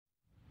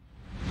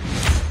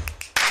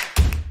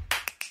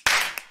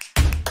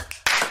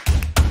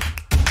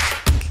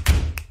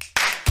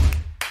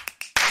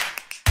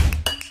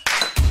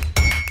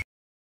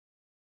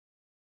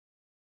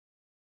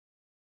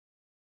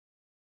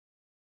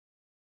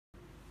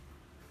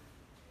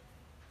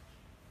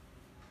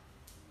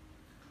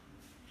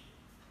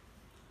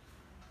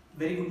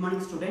Very good morning,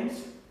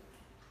 students.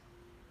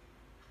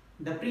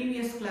 The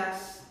previous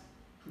class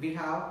we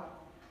have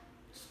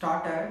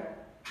started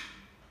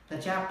the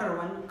chapter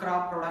 1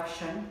 crop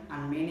production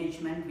and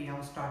management we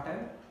have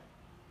started,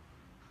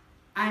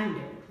 and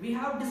we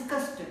have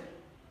discussed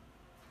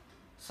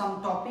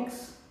some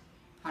topics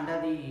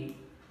under the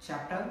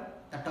chapter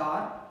that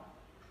are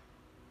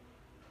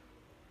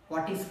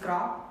what is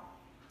crop,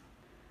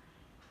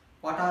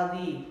 what are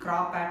the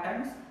crop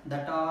patterns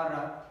that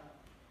are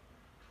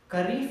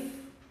Kharif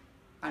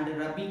and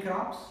Rabi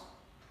crops,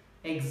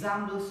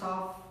 examples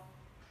of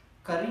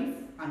Kharif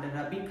and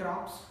Rabi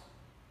crops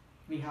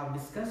we have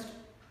discussed,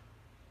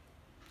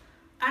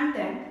 and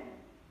then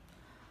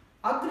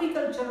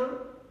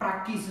agricultural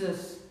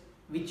practices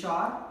which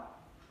are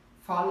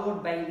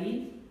followed by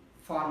the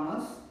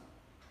farmers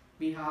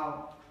we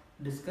have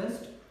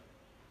discussed.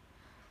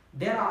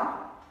 There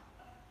are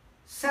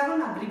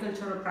 7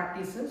 agricultural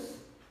practices.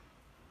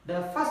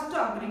 The first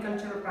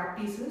agricultural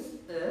practices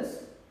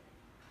is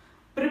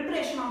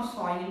preparation of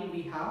soil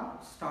we have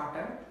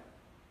started.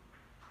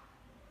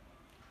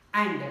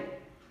 And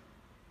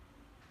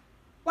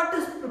what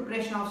is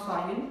preparation of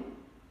soil?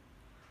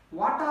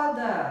 What are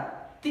the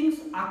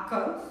things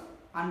occurs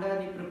under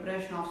the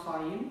preparation of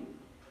soil?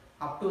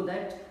 Up to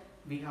that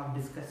we have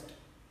discussed.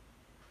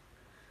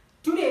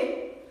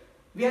 Today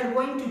we are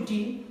going to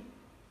deal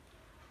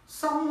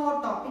some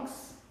more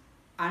topics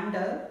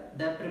under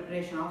the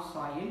preparation of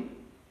soil.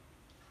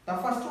 The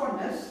first one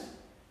is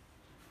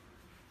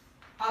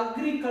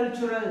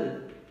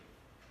agricultural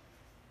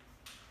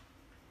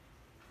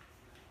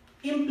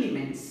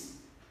implements.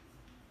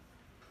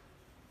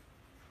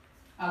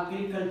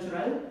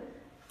 Agricultural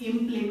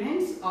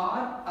implements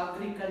are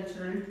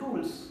agricultural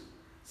tools.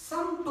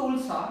 Some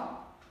tools are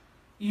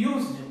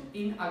used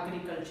in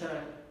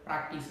agricultural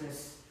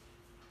practices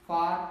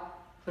for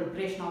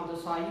preparation of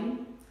the soil,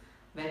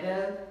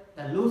 whether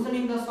the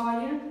loosening the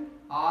soil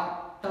or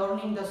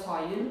turning the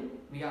soil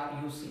we are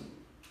using.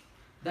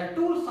 The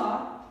tools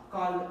are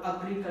called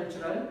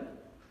agricultural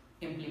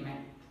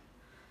implement.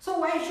 So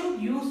why should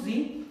use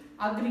the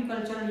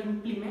agricultural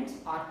implements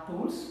or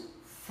tools?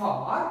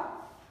 For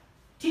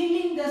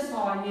tilling the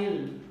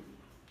soil.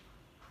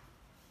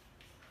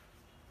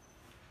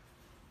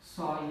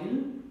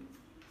 Soil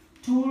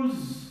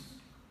tools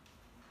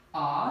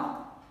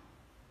are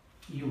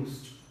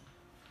used.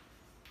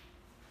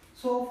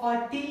 So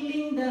for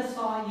tilling the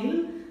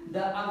soil,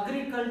 the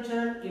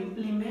agricultural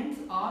implements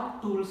or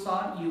tools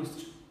are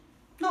used.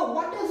 Now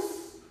what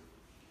is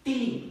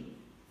tilling?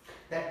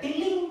 The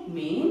tilling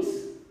means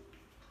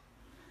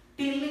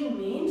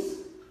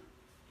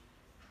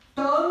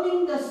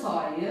turning the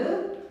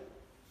soil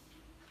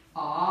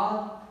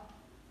or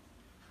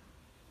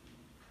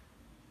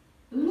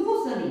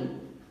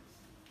loosening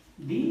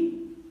the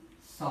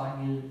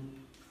soil.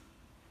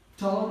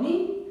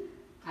 Turning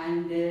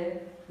and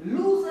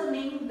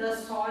loosening the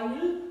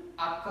soil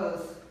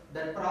occurs.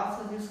 The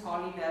process is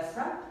called it as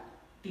a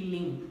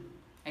tilling.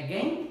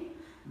 Again,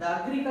 the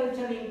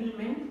agricultural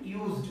implement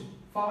used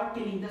for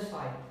tilling the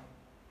soil.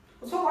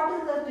 So what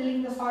is the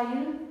tilling the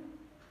soil?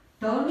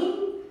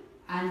 Turning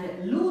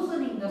and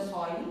loosening the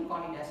soil,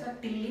 called it as a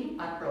tilling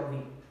or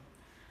ploughing.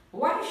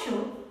 Why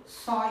should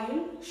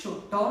soil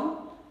turn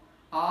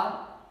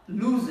or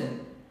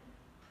loosen?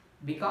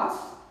 Because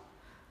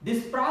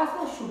this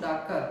process should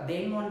occur,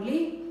 then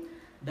only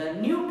the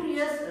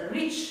nutritious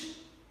rich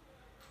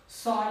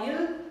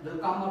soil will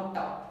come up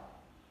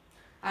top,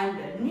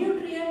 and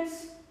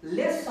nutrients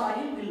less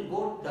soil will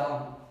go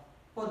down.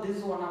 So this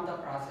is one of the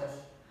process.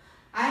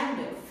 And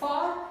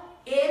for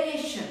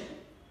aeration,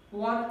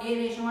 what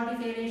is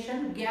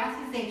aeration?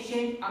 Gases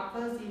exchange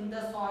occurs in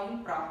the soil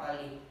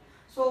properly.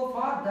 So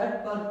for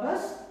that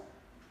purpose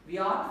we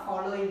are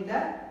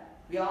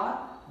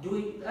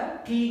doing the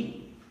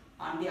tilling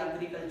on the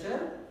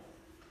agriculture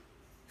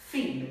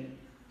field.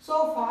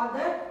 So for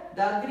that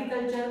the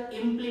agriculture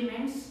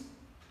implements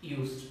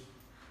used.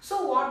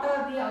 So what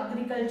are the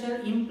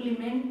agriculture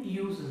implement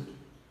used?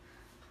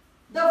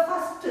 The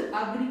first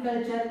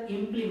agriculture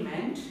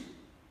implement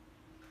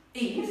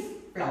is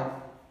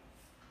plough.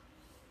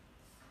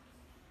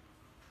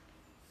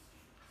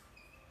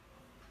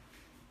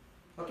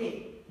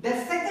 Okay. The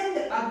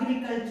second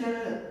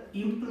agricultural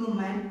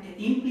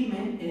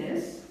implement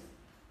is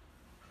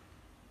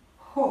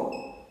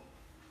hoe.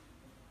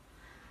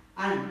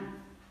 And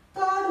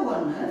third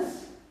one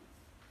is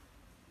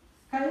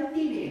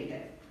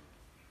cultivator.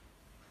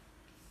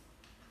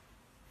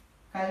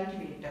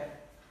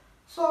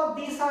 So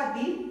these are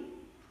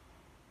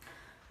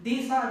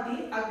the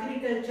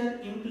agriculture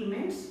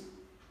implements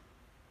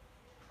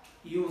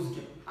used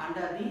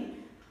under the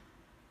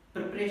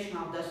preparation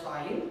of the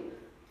soil.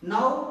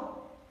 Now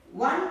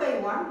one by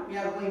one we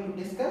are going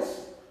to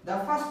discuss. The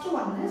first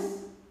one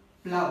is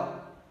plough.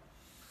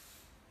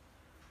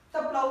 The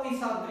plough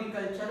is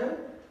agricultural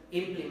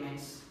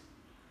implements.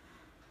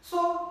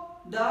 So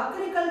the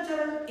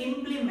agricultural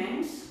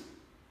implements,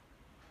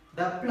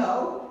 the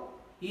plough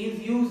is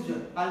used,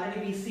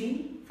 already we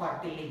see, for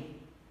tilling.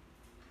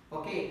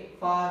 Okay,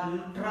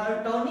 for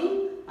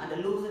turning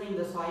and loosening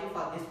the soil.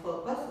 For this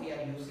purpose we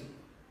are using.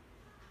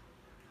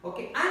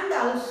 Okay, and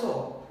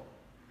also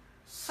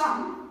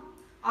some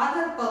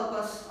other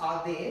purpose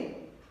are there,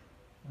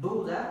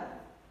 do the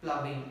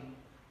ploughing.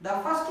 The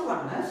first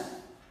one is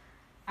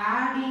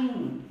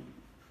adding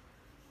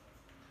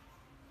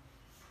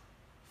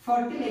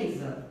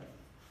fertilizer.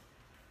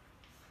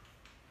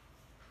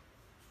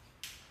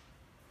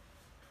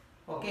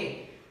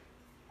 Okay,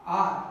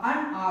 or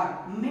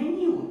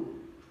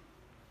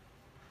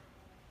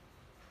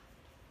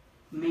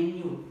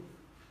manure.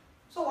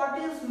 So what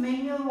is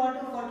manure, what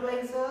is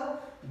fertilizer?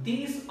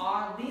 These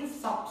are the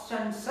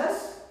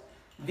substances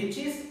which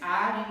is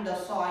added in the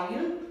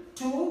soil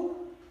to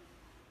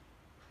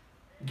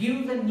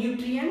give the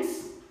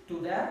nutrients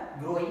to the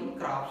growing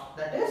crops.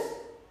 That is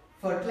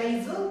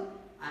fertilizer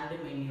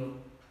and manure.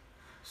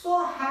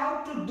 So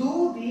have to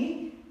do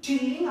the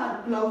tilling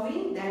or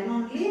ploughing, then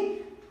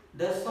only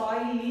the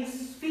soil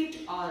is fit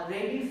or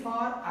ready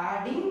for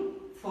adding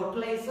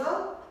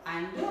fertilizer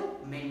and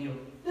manure.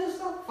 This is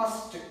the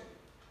first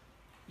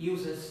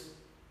uses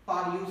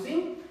for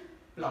using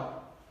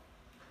plough.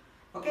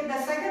 Okay,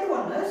 the second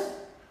one is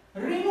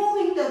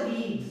removing the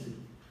weeds.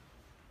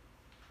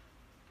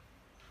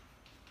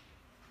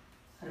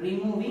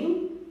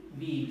 Removing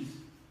weeds.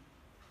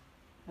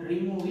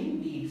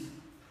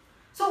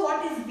 So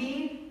what is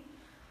weed?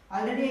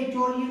 Already I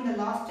told you in the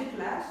last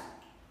class.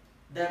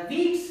 The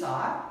weeds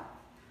are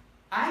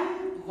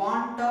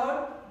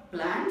unwanted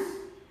plants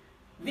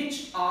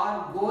which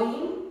are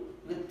going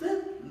with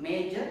the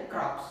major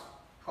crops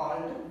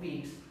called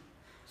weeds.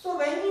 So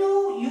when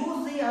you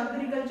use the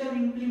agricultural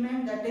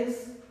implement, that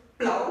is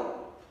plough,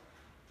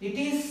 it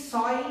is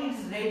soil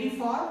is ready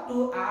for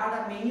to add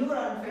a manure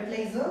and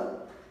fertilizer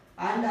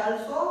and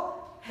also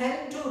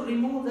help to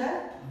remove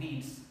the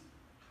weeds.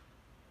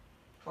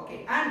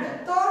 Okay, and the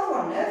third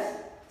one is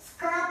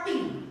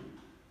scrapping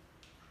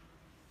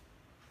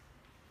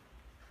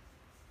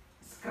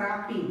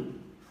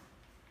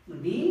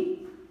the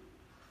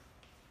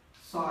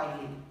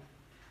soil.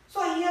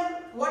 So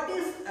here what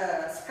is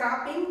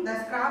scrapping?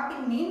 The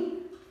scrapping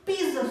means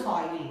piece the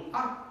soil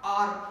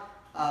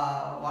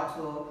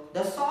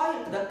the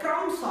soil, the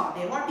crumbs are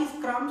there. What is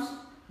crumbs?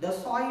 The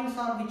soils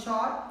are which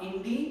are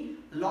in the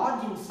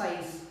large in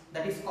size,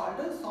 that is called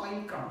the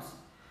soil crumbs.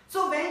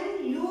 So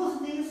when you use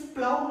this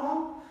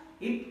plough,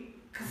 it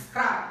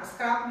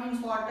scrap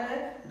means what?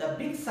 The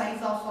big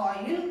size of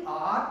soil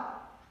are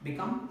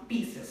become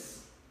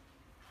pieces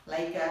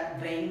like a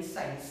grain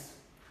size.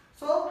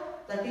 So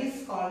that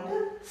is called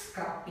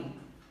scrapping.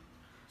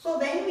 So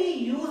when we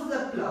use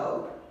the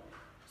plough,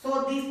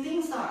 so these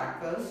things are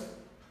occurs: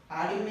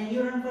 adding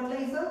manure and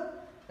fertilizer,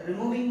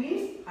 removing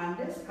weeds, and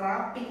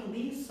scrapping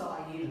the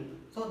soil.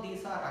 So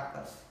these are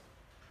occurs.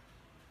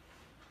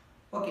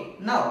 Okay,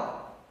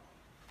 now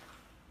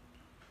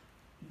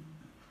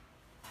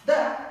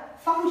the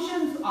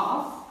functions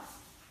of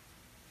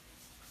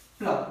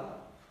plough.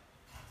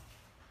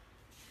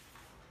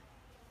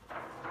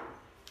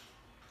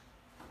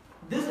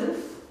 This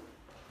is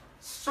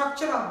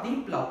structure of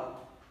the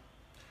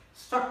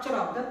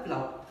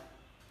plough.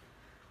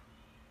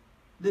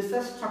 This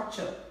is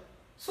structure.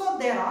 So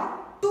there are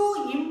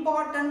two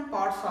important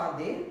parts are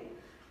there.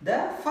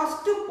 The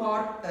first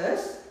part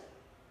is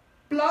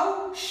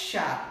plough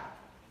shaft.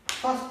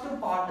 First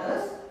part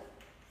is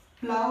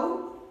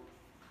plough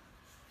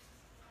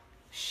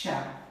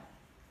shaft.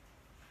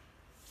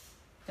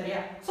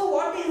 So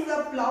what is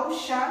the plough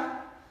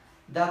shaft?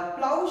 The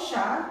plough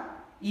shaft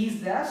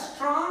is the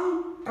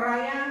strong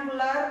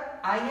triangular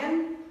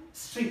iron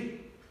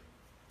strip.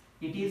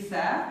 It is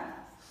a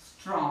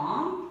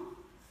strong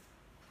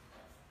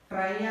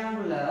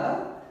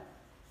triangular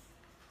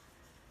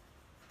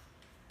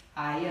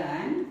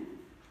iron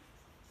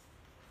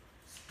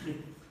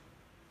strip.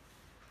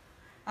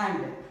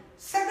 And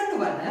second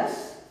one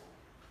is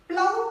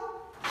plough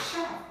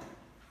shaft.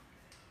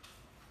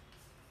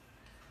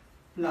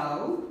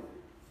 Plough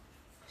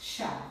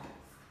shaft.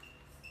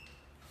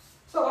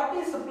 So what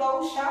is the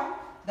plough shaft?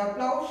 The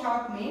plough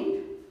shaft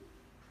means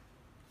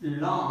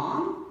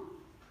long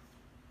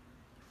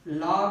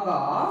log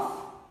of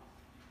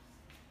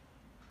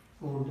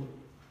wood.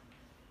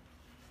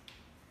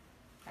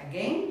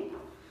 Again,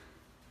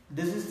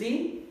 this is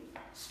the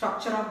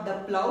structure of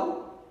the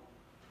plough.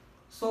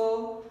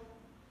 So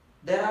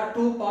there are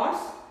two parts.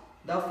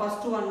 The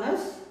first one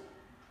is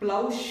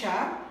plough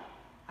shaft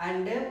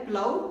and a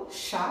plough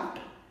shaft.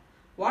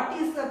 What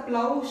is the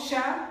plough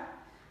shaft?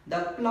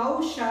 The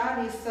plough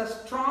shaft is a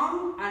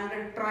strong and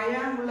a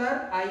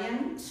triangular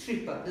iron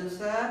strip. This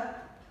is a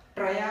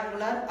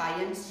triangular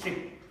iron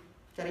strip.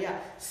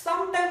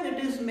 Sometimes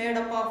it is made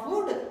up of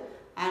wood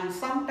and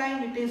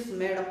sometimes it is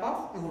made up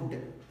of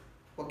wood.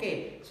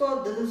 Okay,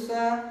 so this is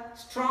a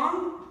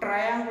strong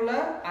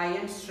triangular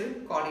iron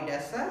strip, call it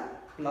as a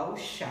plough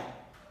shaft.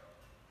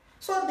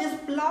 So this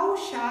plough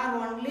shaft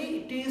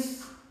only it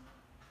is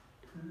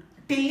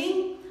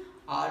tilling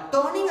or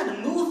turning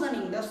and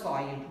loosening the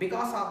soil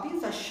because of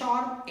these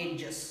sharp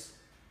edges.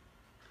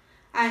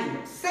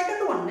 And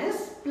second one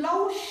is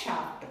plough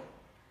shaft.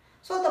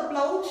 So the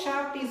plough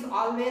shaft is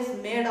always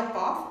made up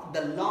of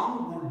the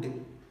long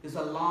wood. It's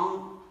a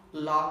long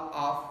log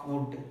of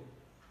wood.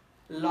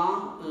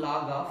 Long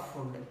log of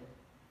wood.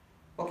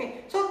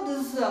 Okay, so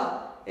this is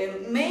a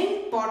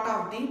main part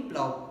of the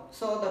plough.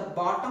 So the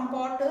bottom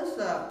part is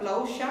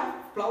plough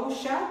shaft. Plough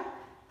shaft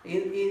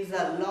is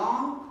a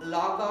long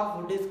log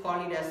of wood, is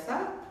called it as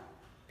a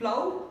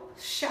plough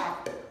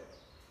shaft.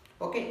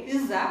 Okay, this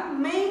is the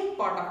main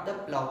part of the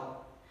plough.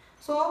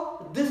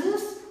 So this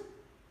is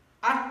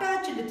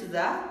attached to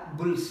the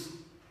bulls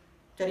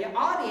or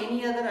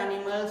any other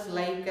animals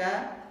like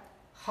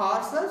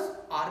horses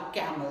or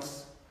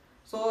camels.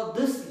 So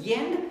this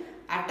end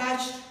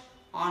attached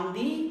on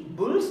the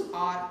bulls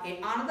or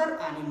another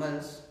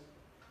animals.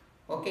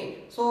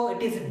 Okay, so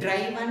it is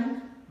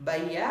driven by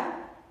a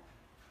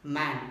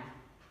man.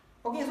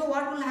 Okay, so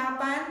what will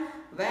happen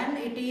when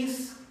it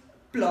is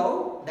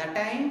plough? That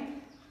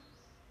time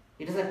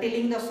it is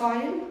tilling the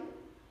soil.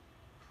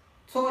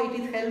 So it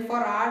is help for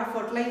add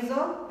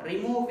fertilizer,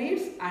 remove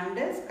weeds and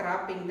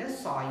scraping the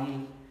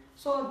soil.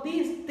 So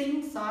these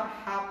things are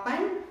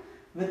happen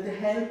with the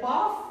help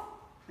of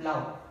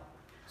plough.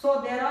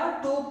 So there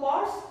are two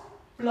parts,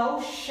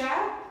 plough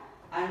shaft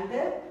and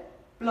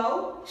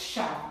plough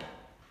shaft.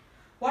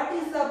 What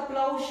is the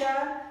plough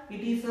shaft? It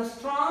is a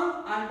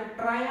strong and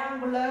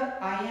triangular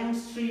iron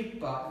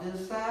strip. This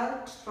is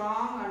a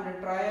strong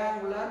and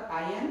triangular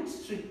iron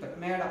strip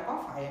made up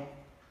of iron.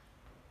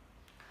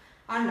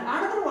 And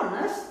another one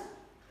is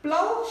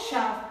plough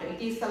shaft.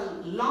 It is a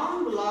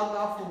long log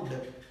of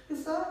wood. It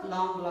is a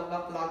long log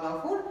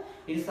of wood.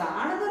 It is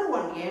another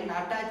one end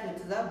attached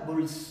with the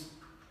bulls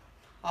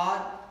or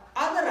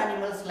other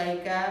animals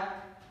like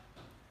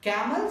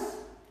camels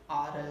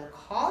or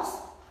horse.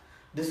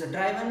 This is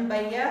driven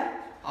by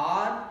a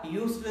or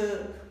used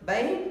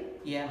by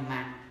a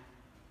man.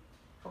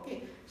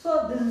 Okay,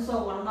 so this is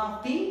one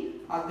of the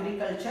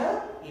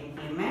agriculture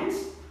implements.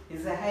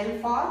 Is a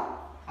help for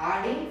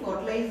adding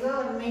fertilizer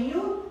or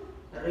manure,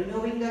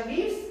 removing the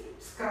weeds,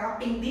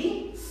 scraping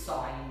the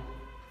soil.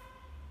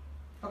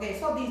 Okay,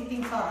 so these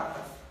things are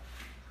occurs.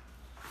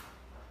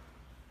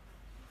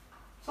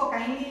 So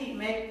kindly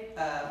make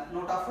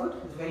note of it.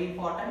 It's very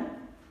important.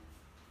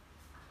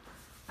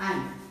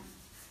 And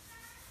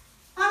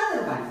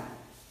another one,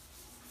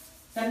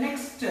 the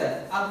next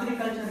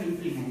agriculture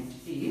implement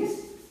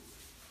is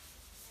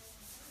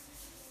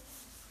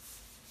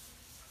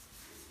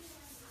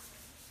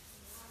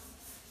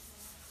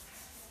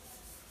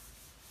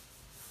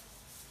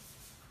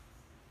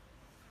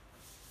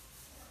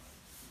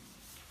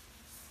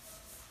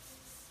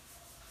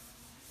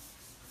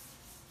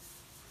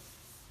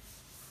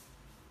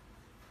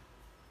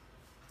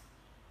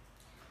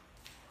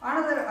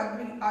another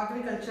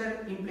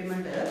agriculture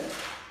implement is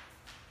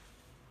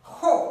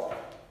hoe.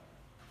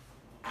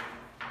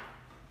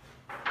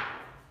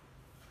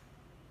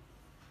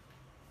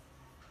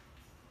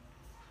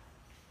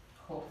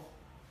 Hoe.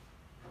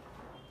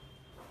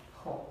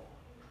 Hoe.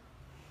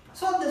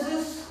 So this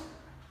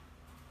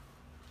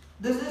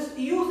is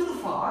used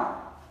for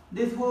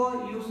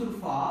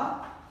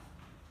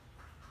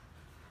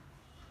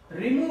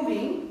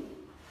removing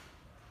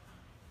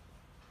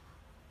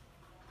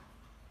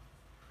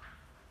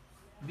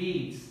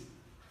weeds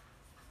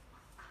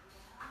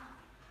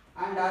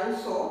and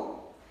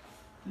also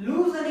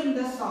loosening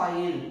the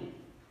soil.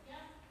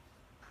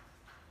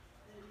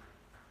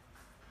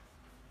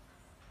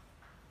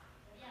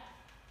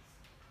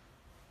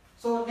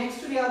 So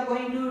next we are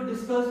going to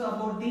discuss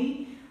about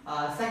the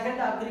second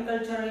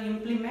agricultural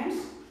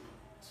implements.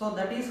 So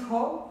that is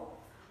hoe.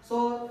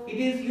 So it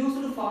is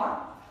used for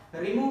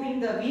removing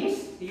the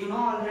weeds. You know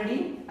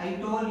already, I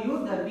told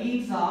you the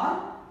weeds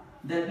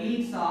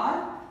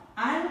are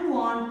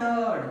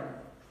unwanted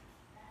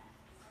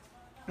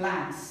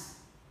plants.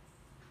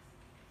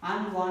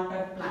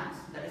 Unwanted plants,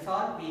 that is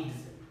all weeds.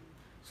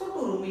 So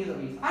to remove the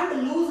weeds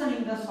and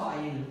loosening the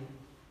soil.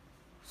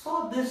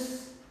 So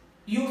this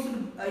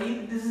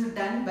this is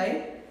done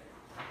by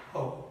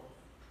hoe.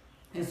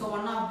 And so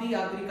one of the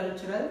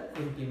agricultural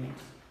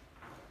implements.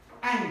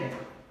 And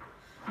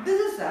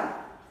this is a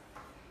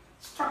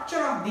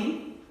structure of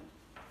the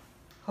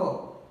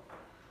hoe.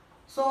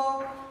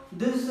 So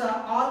this is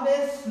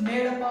always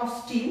made up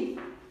of steel.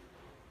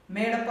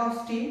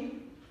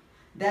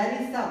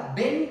 There is a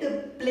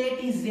bent plate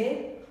is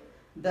there.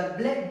 The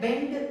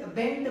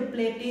bent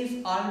plate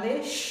is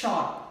always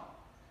sharp.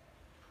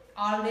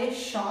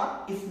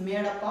 Is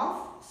made up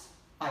of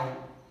iron.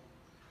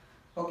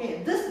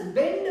 Okay, this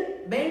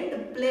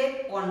bent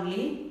plate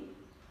only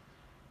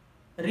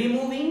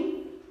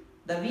removing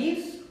the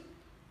weeds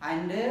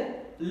and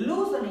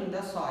loosening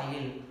the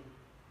soil.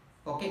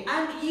 Okay,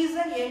 and is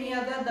there any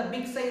other the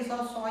big size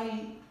of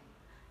soil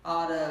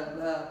or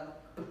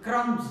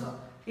crumbs,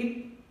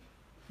 it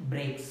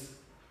breaks.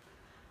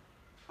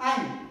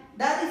 And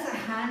there is a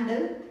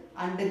handle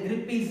and the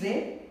grip is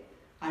there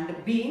and the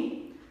beam.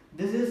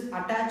 This is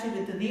attached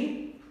with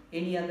the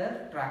any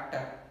other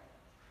tractor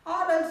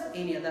or else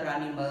any other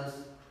animals.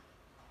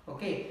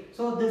 Okay,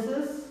 so this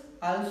is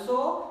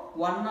also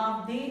one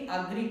of the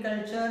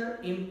agriculture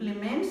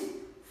implements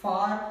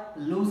for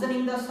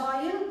loosening the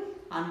soil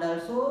and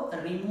also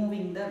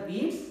removing the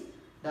weeds.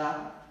 The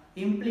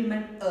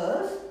implement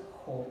is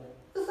hoe.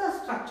 This is the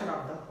structure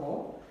of the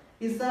hoe.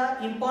 Is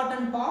the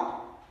important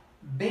part.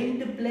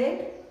 Bent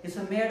blade is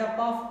made up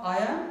of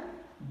iron.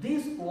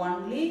 This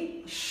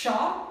only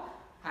sharp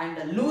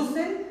and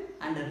loosen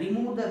and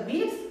remove the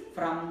weeds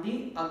from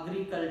the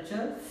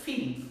agriculture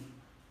fields.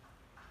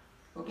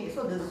 Okay,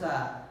 so this is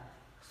a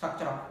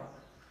structure of hoe.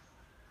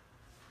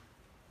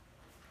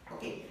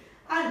 Okay,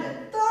 and the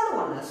third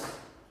one is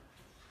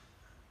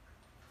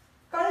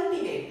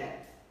cultivator.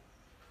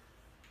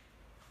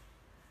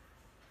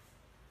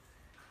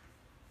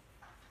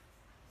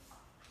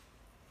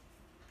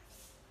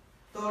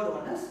 Third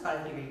one is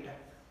cultivator.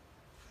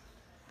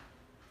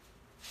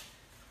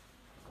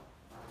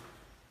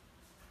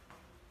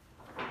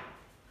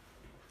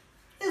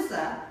 Is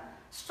the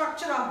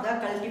structure of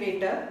the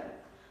cultivator.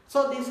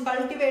 So this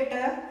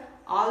cultivator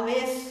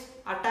always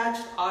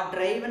attached or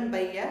driven by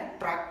a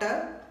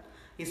tractor.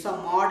 Is a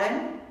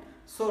modern.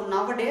 So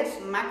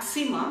nowadays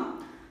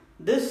maximum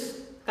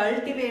this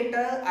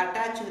cultivator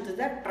attached with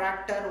the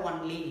tractor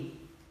only.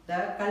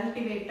 The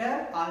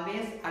cultivator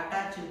always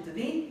attached with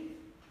the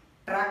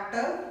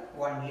tractor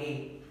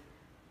only.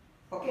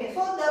 Okay,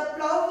 so the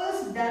plow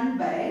is done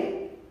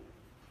by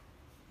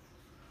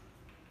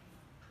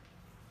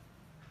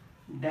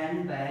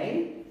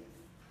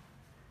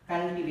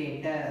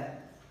cultivator.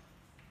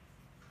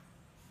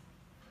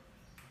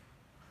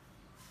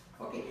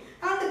 Okay,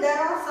 and there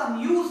are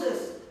some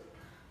uses.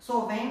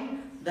 So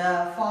when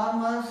the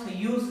farmers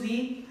use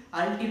the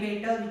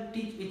cultivator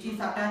which is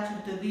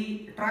attached to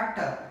the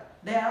tractor,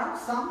 there are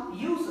some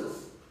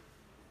uses.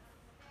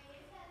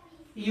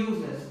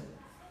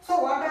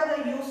 So what are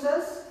the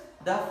uses?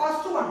 The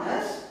first one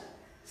is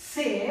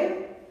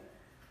save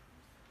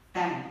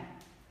time.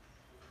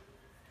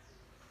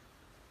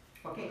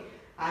 Okay,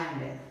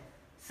 and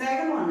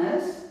second one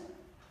is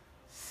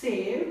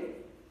save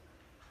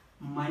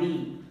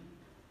money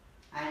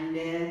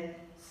and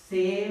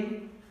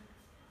save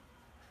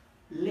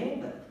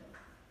labor.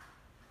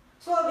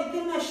 So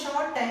within a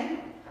short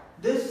time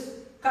this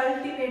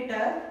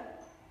cultivator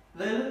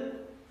will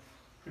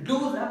do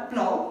the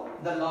plow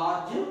the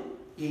large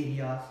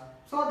areas.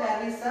 So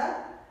there is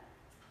a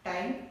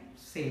time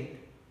saved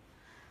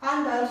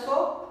and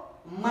also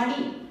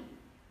money.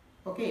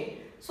 Okay,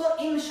 so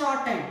in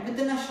short time,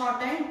 within a short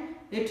time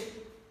it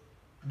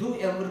do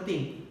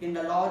everything in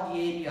the large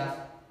areas.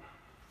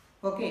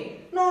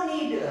 Okay, no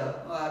need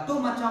too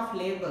much of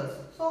labors,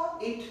 so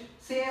it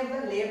saves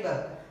the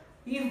labor.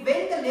 If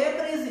when the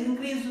labor is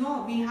increased,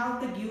 no, we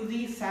have to give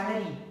the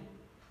salary.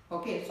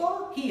 Okay,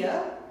 so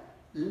here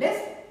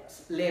less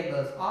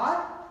labors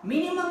or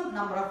minimum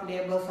number of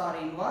labors are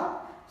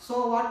involved.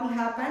 So what will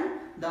happen?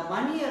 The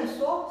money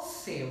also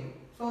saved.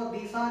 So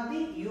these are the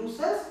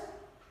uses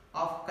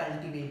of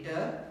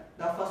cultivator.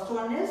 The first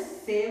one is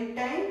save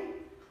time,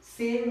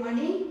 save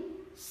money,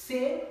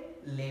 save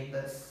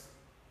labors.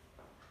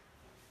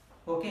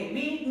 Okay,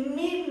 we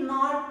need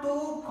not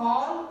to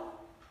call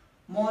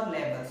more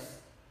labors.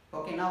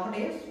 Okay,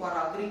 nowadays for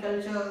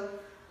agriculture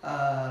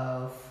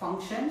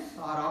functions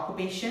or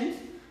occupations,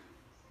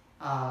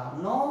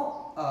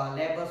 no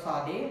labors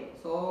are there,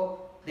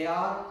 so they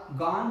are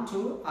gone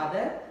to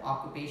other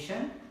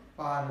occupation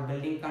for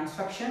building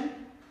construction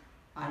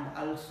and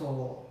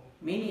also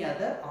many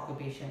other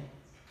occupation.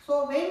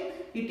 So when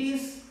it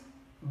is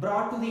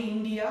brought to the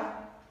India,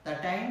 the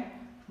time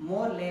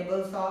more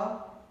labors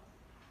are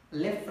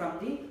left from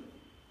the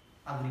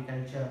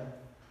agriculture.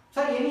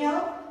 So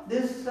anyhow,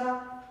 this is the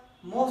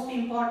most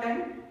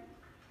important: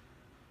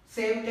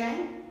 save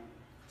time,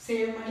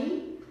 save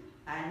money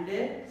and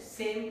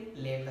save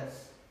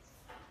labors.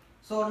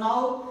 So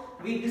now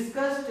we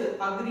discussed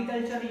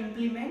agriculture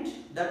implements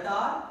that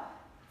are: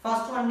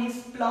 first one is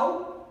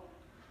plow,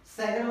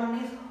 second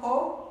one is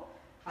hoe,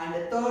 and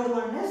the third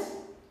one is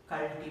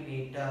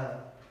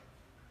cultivator.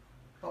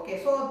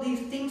 Okay, so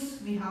these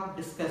things we have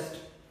discussed.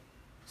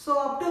 So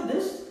up to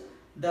this,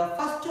 the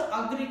first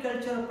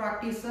agricultural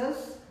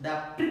practices,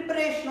 the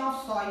preparation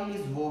of soil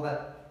is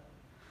over.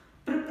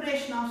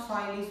 Preparation of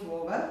soil is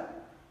over.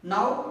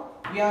 Now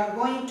we are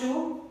going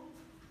to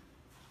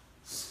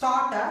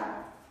start a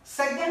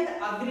second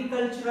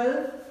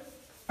agricultural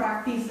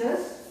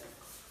practices,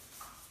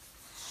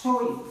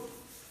 sowing.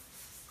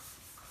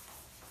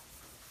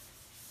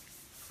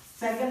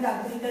 Second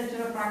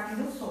agricultural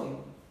practices,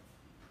 sowing.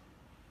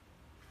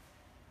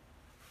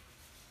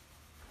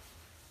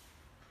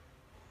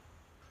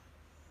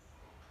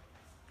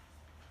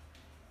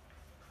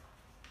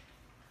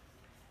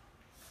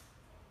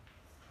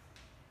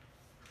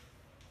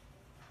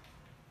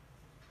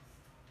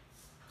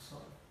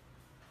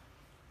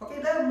 Okay,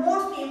 the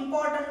most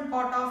important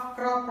part of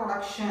crop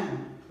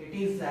production, it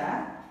is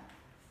the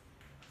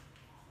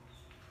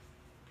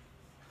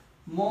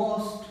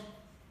most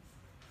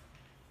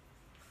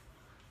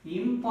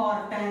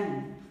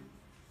important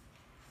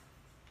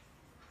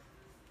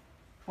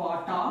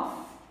part of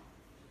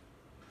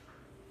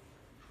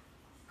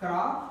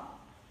crop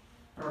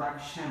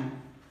production.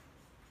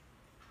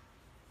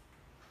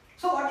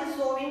 So what is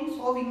sowing?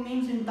 Sowing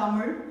means in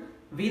Tamil,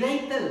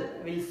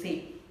 Vidaithal will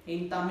say.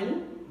 In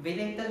Tamil,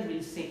 Vidaithal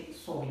will say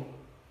sowing.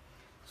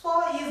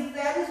 So if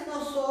there is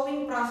no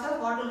sowing process,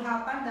 what will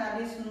happen?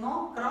 There is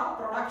no crop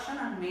production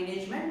and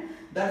management.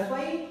 That's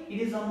why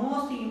it is the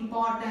most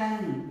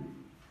important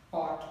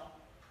part.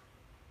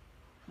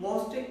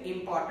 Most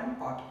important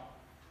part.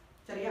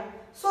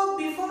 So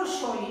before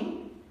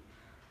sowing,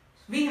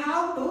 we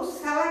have to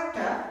select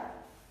a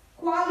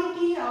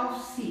quality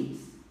of seeds.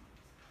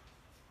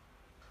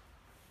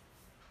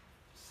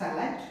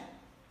 Select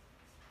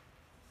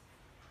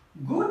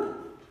good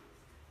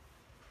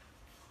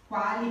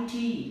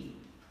quality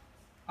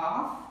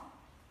of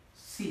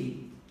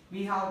seed.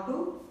 We have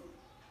to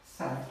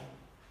select.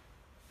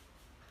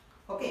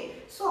 Okay,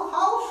 so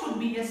how should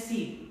be a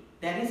seed?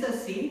 There is a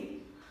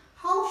seed.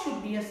 How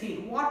should be a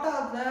seed? What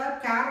are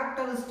the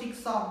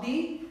characteristics of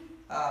the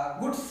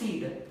good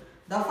seed?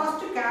 The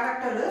first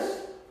character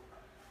is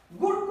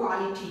good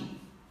quality.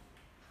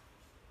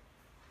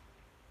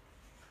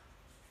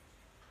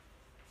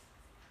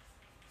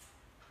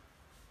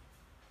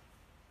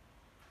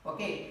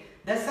 Okay,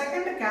 the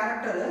second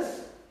character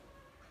is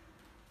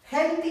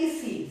healthy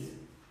seeds.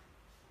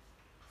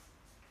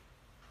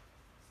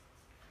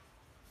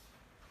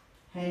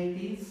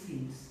 Healthy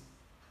seeds.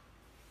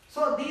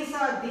 So these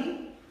are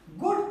the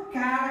good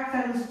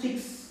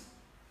characteristics.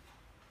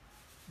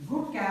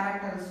 Good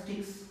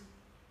characteristics.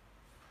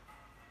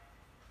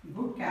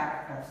 Good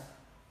characters.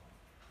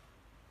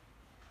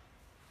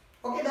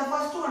 Okay, the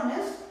first one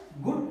is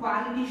good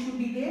quality should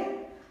be there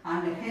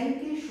and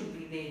healthy should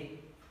be there.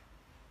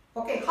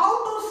 Okay, how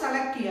to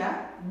select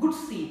here good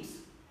seeds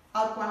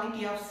or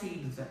quality of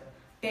seeds?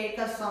 Take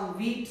some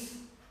weeds,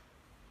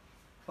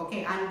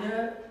 okay,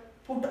 and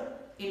put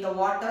in the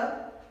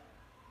water.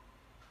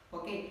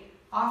 Okay,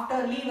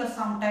 after leave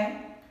some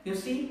time, you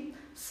see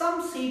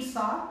some seeds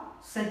are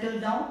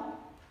settled down,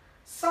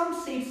 some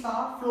seeds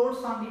are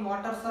floats on the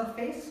water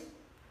surface.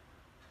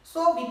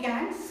 So we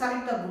can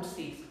select the good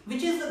seeds.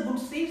 Which is the good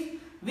seeds?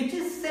 Which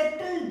is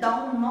settled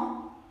down,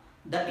 no?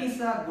 That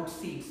is a good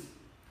seeds.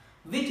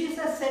 Which is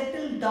a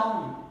settled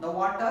down the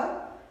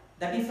water,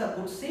 that is a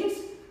good seeds.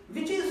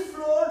 Which is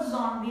floats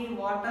on the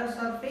water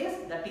surface,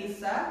 that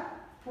is a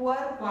poor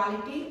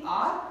quality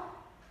or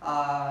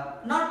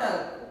not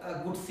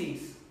a good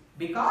seeds,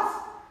 because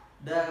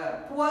the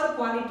poor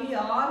quality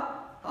or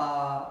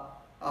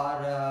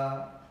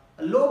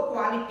low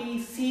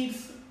quality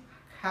seeds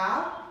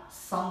have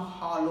some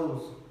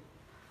hollows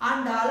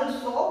and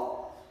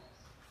also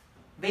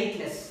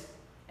weightless.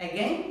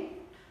 Again,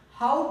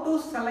 how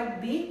to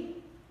select the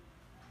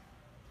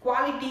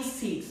quality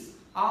seeds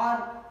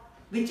or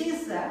which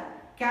is the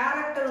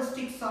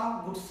characteristics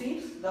of good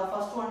seeds? The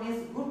first one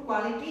is good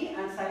quality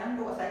and second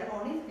one is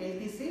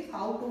healthy seeds.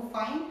 How to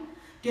find?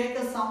 Take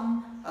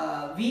some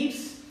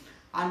weeds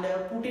and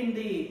put in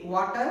the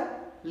water,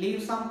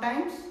 leave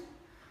sometimes.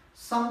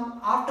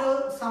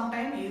 After some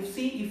time if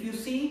you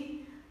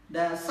see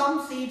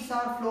some seeds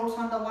are floats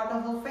on the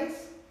water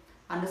surface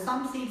and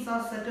some seeds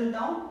are settled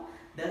down.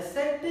 The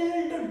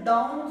settled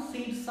down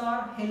seeds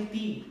are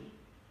healthy,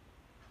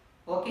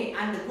 okay,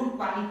 and good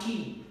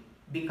quality,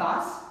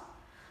 because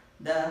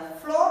the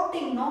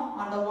floating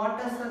on the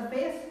water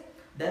surface,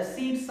 the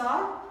seeds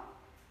are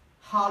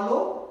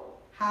hollow,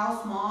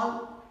 have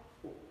small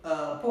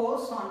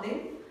pores on them,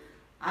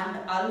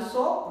 and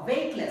also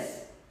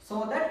weightless,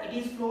 so that it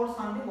is floats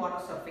on the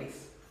water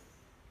surface.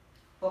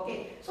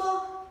 Okay,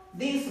 so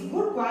this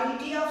good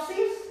quality of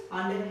seeds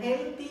and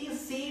healthy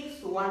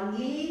seeds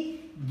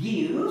only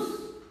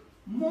gives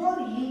more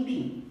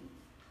yielding.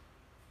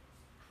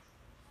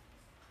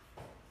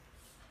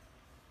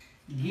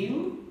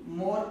 Give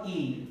more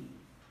yield.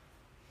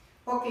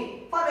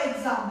 Okay, for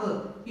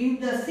example, if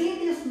the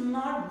seed is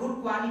not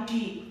good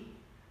quality,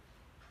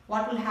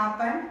 what will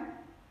happen?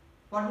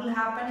 What will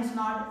happen is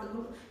not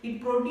good.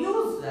 It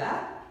produces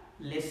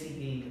less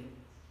yield.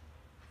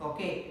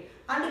 Okay,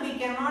 and we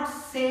cannot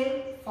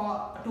sell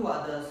to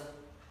others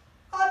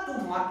or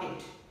to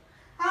market.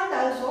 And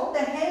also the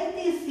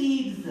healthy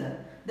seeds.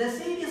 The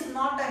seed is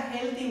not a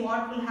healthy.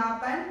 What will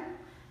happen?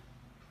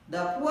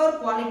 The poor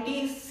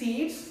quality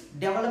seeds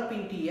develop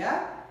into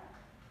a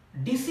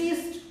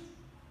diseased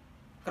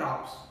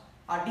crops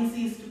or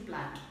diseased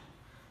plant.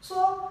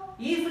 So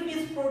if it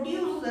is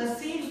produced the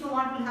seeds,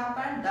 what will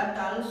happen? That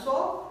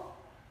also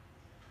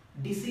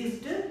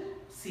diseased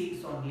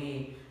seeds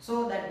only.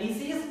 So the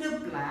diseased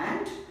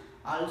plant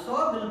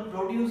also will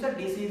produce a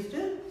diseased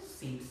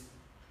seeds.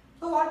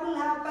 So what will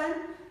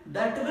happen?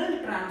 That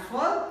will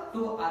transfer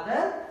to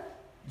other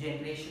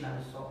generation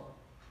also.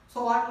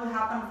 So what will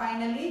happen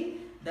finally?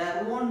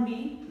 There won't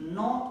be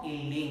no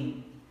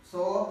yielding.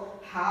 So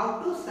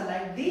how to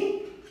select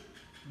the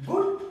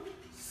good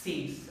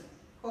seeds?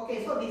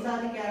 Okay, so these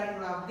are the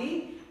character of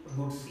the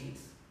good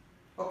seeds.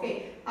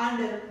 Okay, and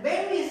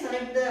when we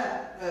select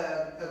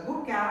the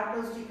good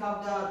characteristic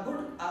of the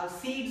good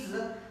seeds,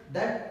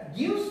 that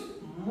gives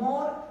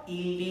more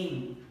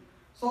yielding.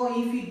 So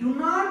if we do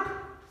not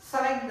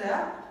select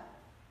the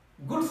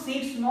good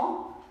seeds,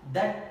 no,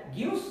 that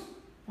gives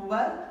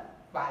poor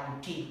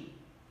quality,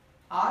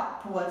 or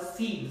poor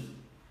seeds,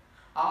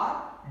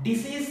 or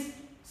diseased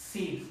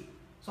seeds.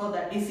 So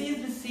the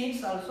diseased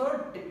seeds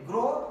also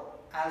grow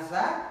as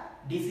a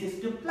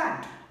diseased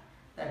plant.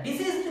 The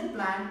diseased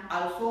plant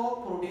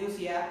also produce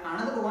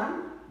another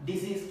one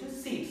diseased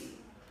seeds.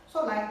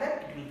 So like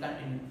that it will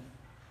continue.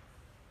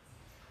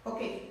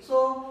 Okay,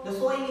 so the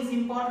sowing is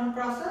important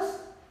process.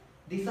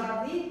 These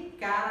are the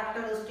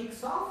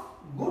characteristics of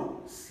good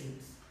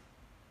seeds.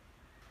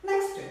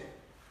 Next,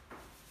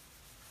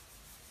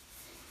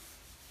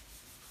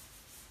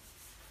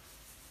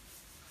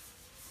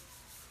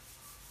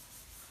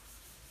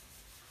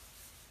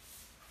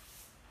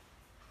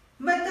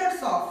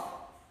 methods of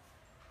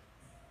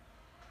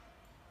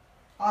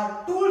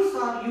or tools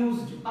are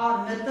used,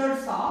 or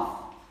methods of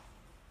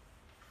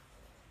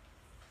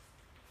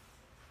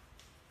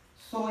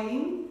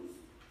sowing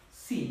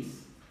seeds.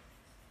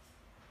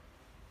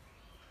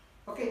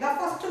 Okay, the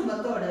first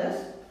method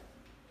is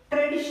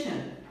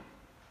traditional.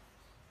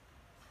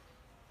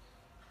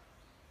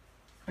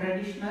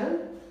 Traditional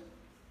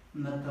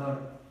method.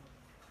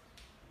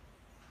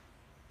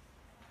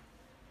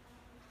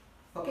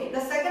 Okay,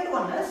 the second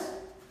one is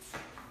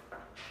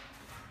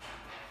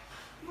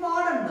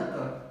modern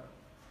method.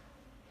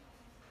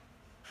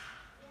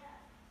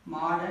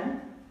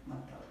 Modern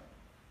method.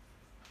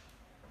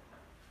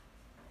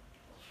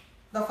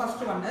 The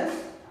first one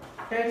is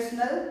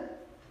traditional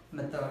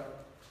method.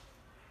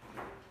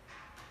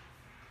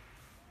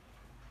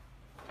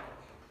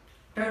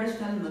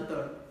 Traditional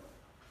method.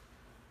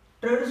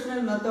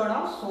 Traditional method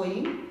of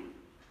sowing.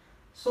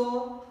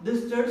 So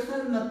this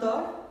traditional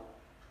method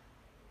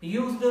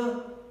used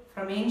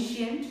from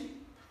ancient.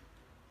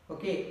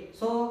 Okay,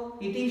 so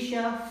it is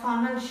a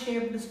funnel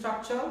shaped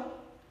structure.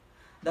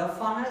 The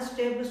funnel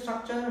shaped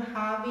structure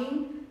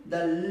having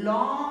the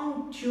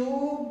long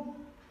tube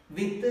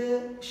with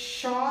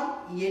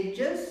sharp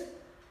edges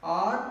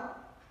or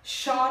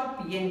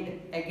sharp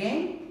end.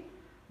 Again,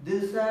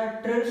 this is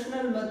a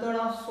traditional method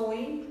of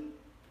sowing.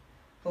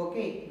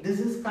 Okay, this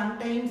is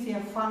contains a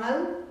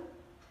funnel.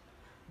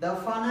 The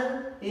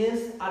funnel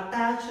is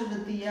attached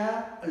with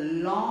a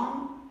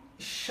long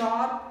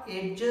sharp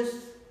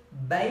edges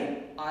bulb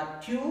or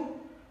tube.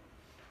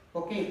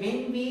 Okay,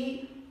 when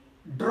we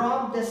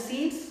drop the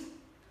seeds,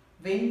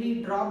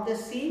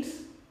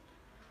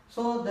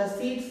 so the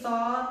seeds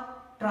are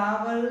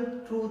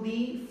travel through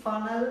the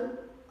funnel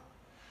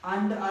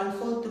and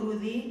also through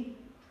the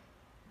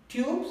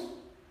tubes.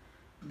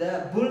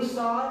 The bulbs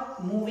are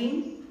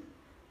moving.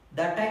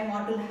 That time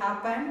what will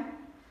happen?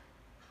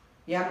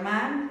 A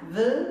man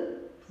will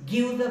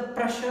give the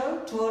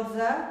pressure towards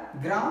the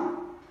ground,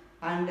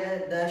 and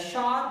the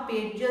sharp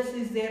edges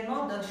is there,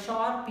 no? The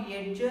sharp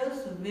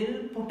edges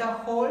will put a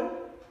hole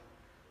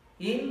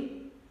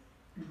in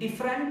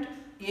different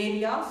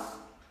areas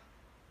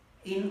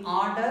in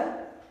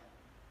order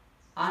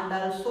and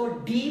also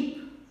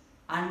deep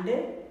and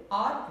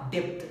or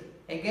depth.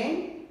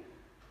 Again,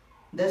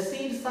 the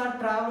seeds are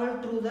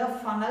traveled through the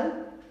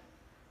funnel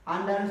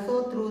and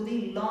also through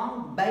the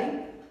long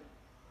bulb.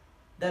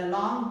 The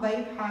long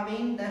bulb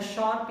having the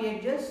sharp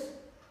edges,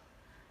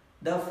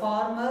 the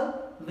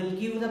farmer will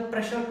give the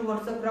pressure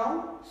towards the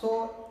ground,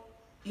 so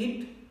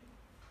it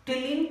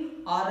tilling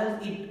or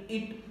else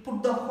it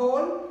put the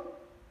hole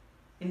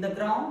in the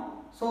ground,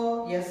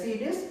 so a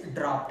seed is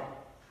dropped.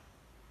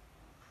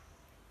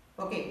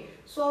 Okay,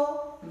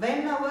 so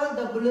whenever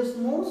the bulb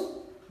moves,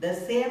 the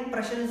same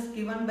pressure is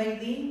given by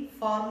the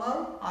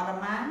farmer or a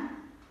man,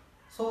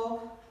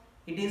 so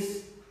it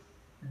is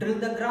drill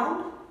the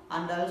ground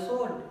and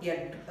also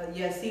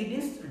a seed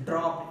is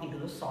dropped into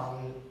the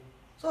soil.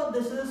 So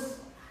this is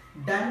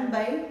done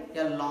by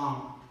a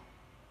long.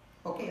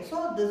 Okay,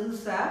 so this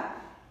is a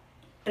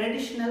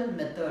traditional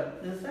method.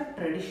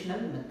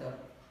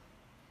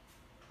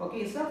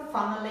 Okay, it's a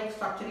funnel like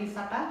structure is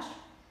attached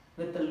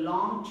with a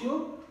long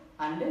tube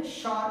and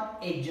sharp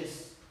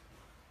edges.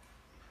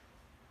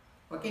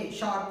 Okay,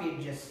 sharp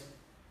edges.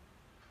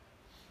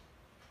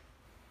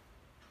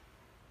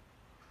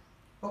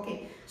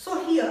 Okay,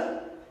 so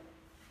here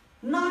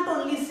not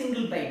only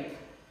single bulb,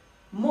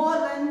 more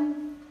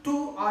than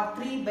 2 or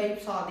 3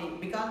 bulbs are there,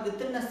 because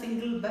within a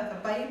single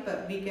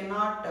bulb we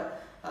cannot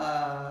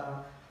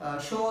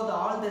show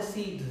all the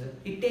seeds.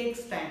 It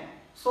takes time.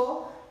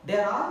 So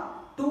there are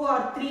 2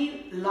 or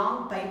 3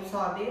 long bulbs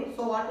are there.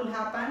 So what will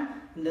happen?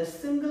 In the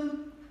single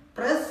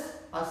press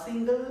or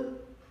single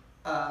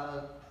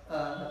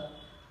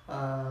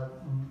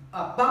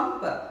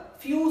bump,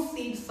 few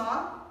seeds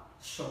are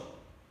shown.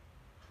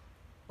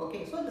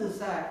 Okay, so this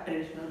is a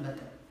traditional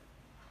method.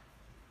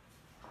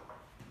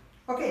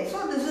 Okay,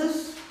 so this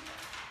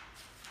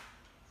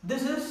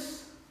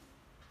is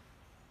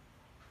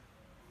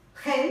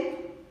help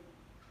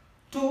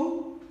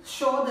to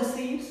show the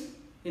seeds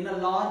in a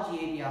large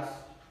areas.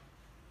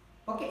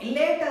 Okay,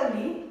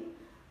 laterly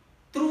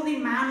through the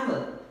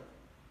manual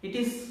it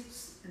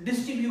is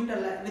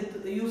distributed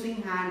with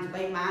using hands.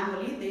 By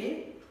manually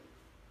they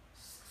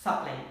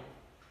supply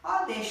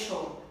or they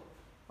show.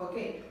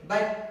 Okay,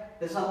 but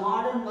This is a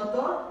modern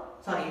method,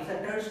 sorry, it's a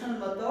traditional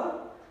method.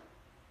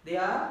 They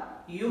are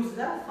use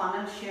the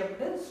funnel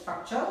shaped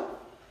structure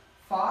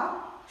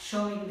for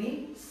showing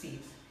the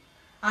seeds.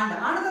 And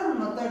another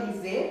method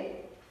is there,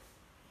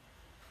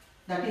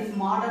 that is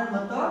modern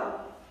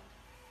method,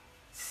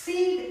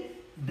 seed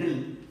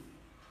drill.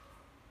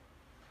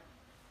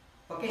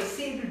 Okay,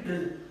 seed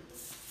drill.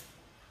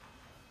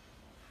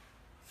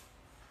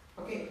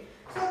 Okay,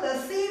 so the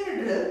seed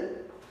drill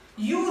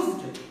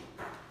used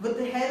with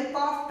the help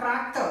of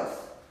tractors.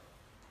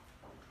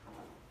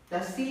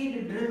 The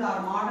seed drill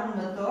or modern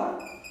method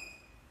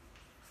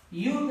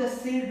use the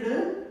seed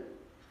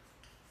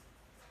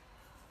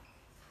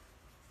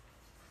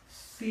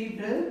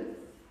drill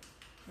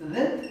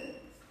with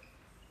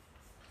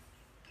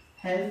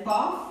help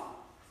of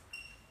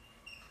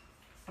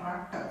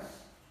tractors.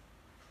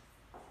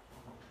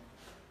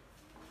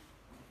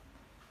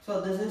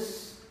 So this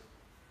is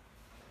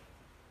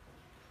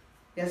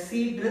a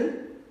seed drill.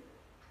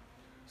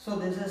 So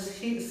this is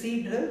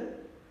seed drill.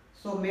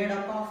 So made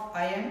up of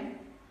iron.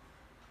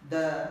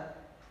 The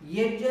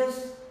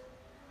edges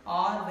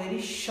are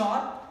very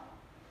sharp.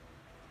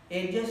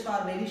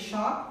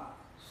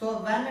 So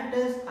when it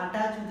is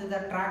attached with the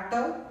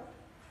tractor,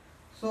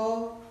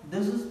 so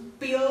this is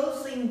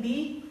piercing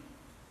the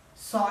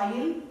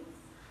soil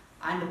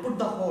and put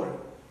the hole.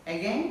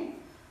 Again,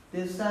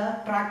 this is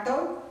a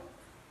tractor.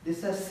 This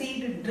is a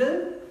seed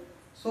drill.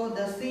 So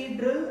the seed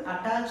drill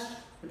attached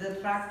with the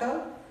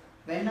tractor.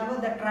 Whenever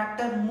the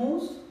tractor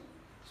moves,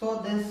 so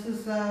this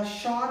is a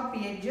sharp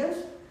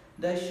edges.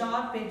 The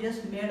sharp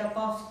edges made up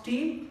of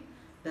steel.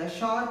 The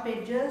sharp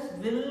edges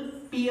will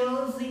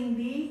piercing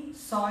the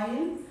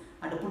soil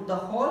and put the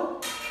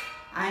hole,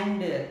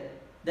 and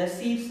the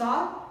seeds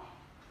are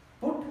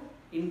put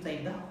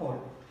inside the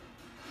hole.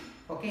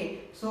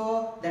 Okay,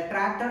 so the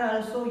tractor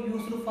also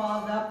used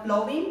for the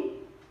plowing,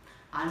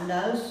 and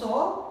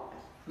also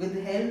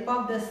with help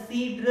of the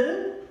seed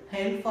drill,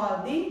 help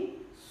for the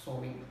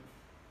sowing.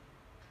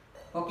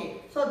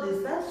 Okay, so this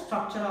is the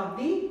structure of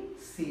the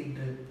seed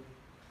drill.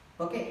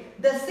 Okay,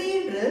 the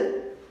seed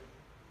drill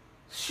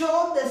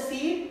show the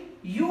seed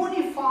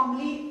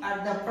uniformly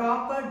at the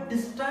proper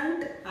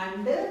distance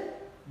and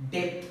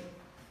depth.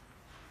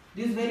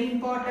 This is very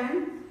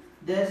important.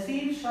 The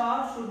seed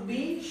shot should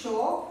be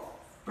show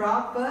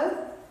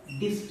proper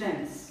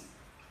distance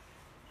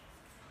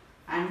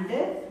and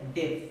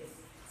depth.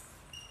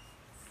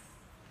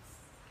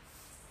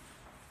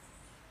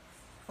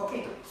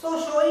 Okay, so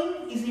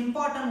showing is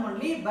important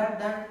only, but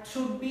that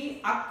should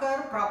be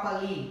occur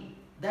properly.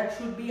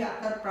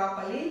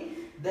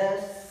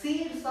 The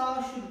seed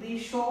saw should be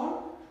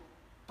shown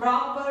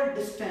proper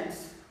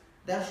distance.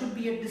 There should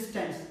be a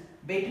distance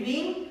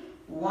between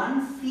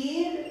one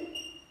seed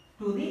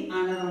to the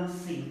another one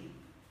seed.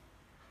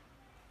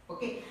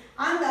 Okay,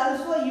 and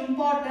also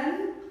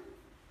important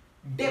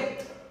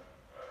depth.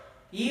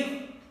 If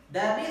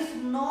there is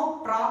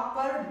no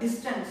proper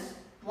distance,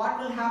 what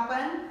will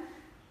happen?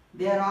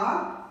 There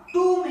are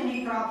too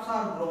many crops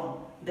are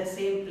grown in the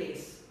same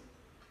place.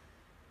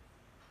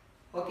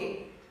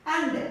 Okay,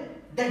 and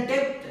the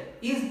depth,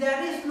 if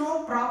there is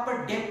no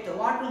proper depth,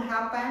 what will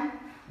happen?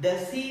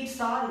 The seeds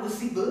are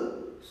visible,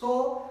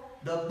 so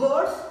the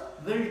birds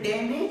will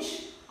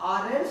damage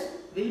or else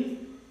will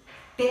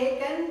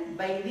taken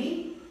by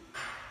the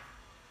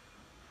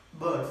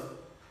birds,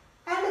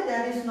 and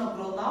there is no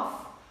growth of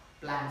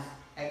plants.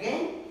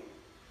 Again,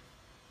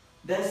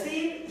 the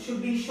seed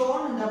should be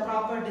shown in the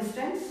proper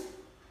distance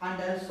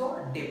and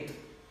also depth.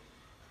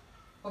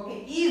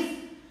 Okay,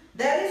 if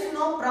there is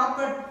no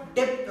proper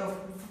depth of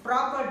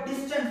proper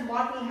distance,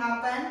 what will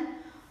happen?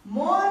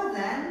 More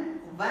than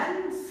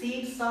one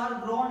seeds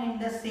are grown in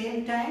the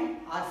same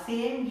time or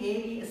same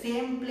area,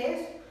 same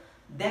place,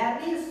 there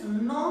is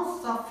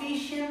no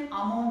sufficient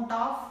amount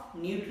of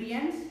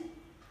nutrients,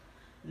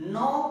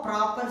 no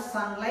proper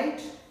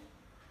sunlight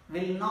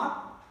will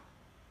not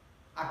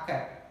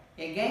occur.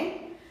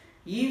 Again,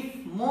 if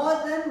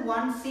more than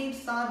one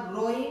seeds are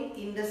growing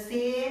in the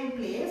same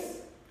place,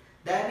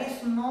 there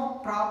is no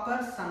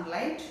proper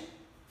sunlight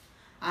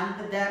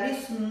and there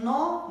is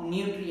no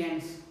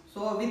nutrients.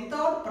 So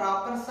without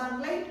proper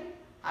sunlight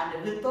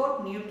and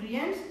without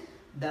nutrients,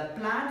 the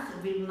plants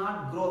will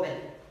not grow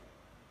well.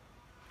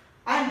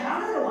 And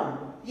another one,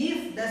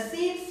 if the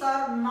seeds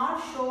are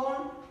not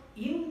shown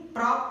in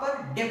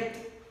proper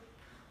depth,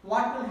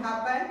 what will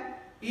happen?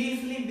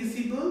 Easily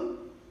visible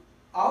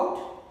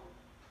out,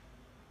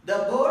 the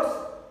birds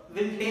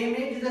will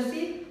damage the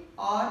seed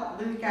or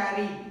will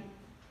carry.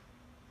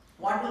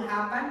 What will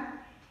happen?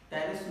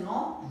 There is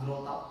no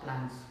growth of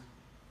plants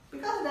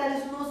because there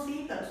is no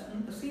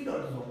seed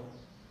also.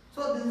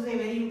 So this is a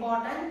very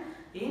important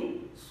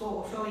in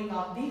showing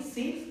of the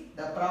seeds,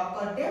 the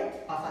proper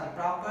depth,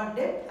 proper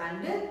depth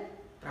and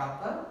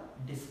proper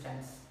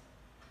distance.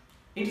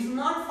 It is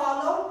not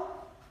followed,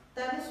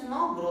 there is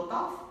no growth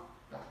of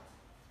plants.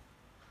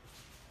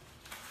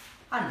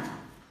 And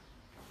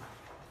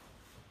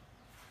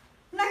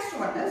next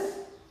one is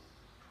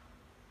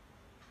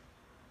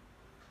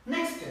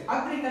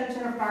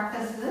agricultural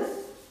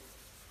practices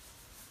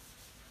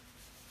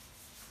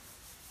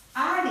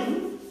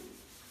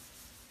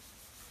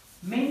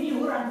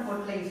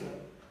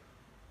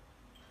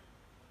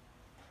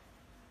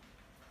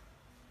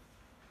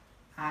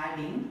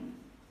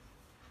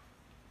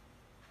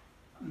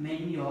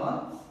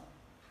manure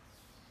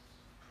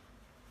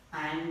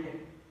and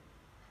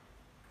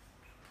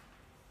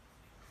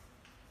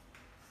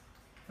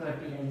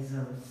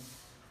fertilizers.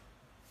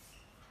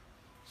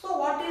 So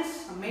what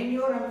is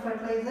manure and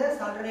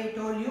fertilizers? Already I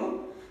told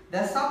you,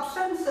 the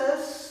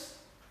substances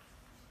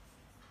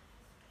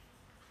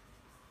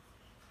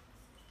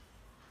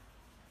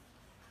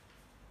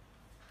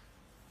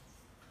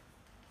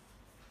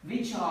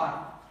which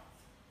are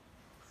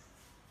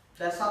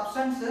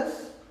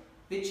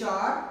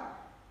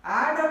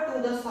added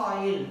to the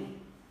soil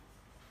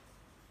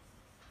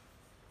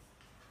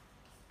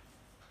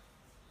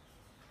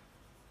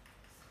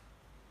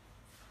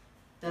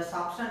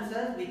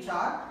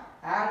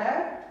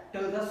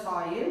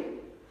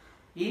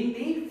in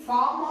the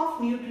form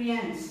of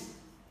nutrients.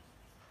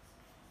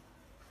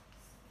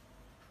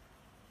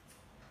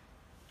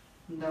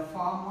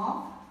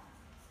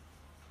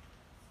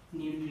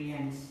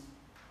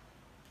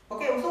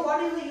 Okay, so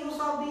what is the use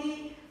of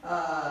the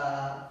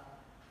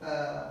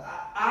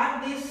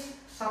add these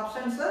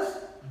substances?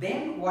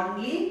 Then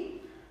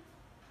only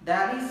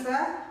there is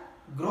a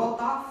growth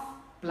of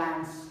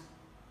plants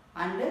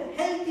and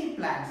healthy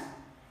plants.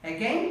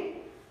 Again,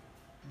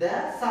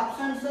 the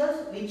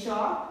substances which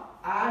are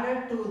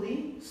added to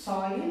the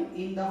soil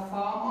in the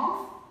form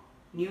of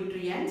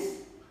nutrients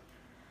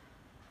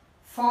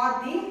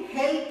for the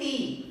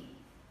healthy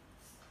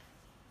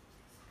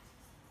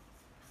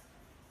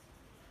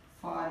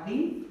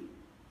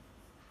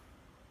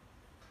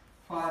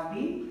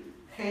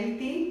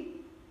healthy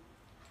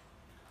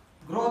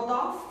growth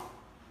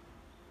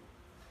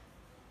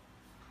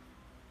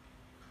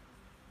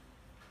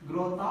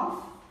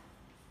of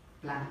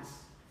plants.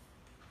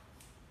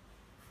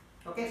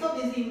 Okay, so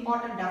this is the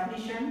important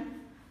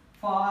definition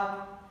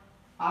for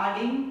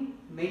adding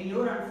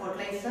manure and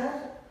fertilizer.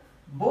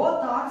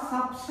 Both are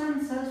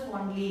substances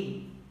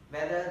only,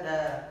 whether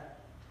the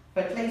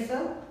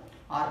fertilizer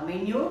or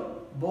manure,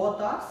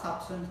 both are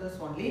substances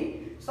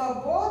only.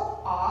 So both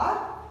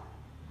are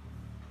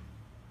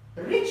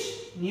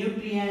rich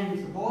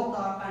nutrients, both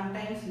are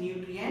contains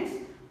nutrients.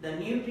 The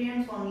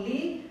nutrients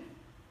only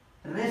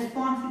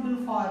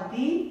responsible for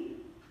the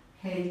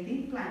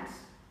healthy plants.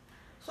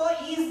 So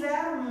is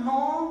there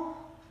no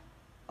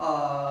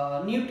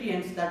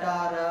nutrients that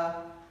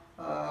are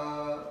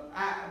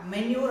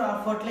manure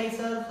or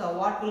fertilizers?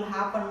 What will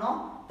happen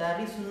now? There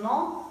is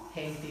no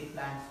healthy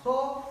plants.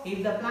 So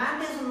if the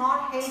plant is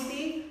not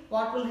healthy,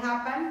 what will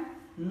happen?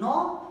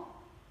 No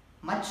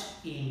much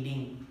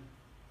yielding.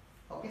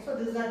 Okay, so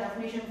this is the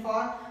definition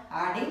for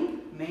adding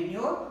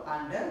manure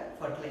and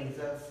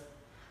fertilizers.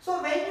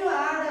 So when you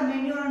add a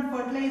manure and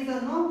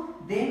fertilizer, no,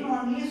 then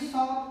only the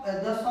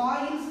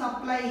soil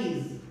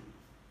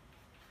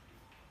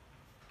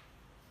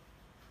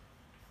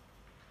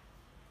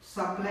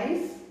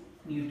supplies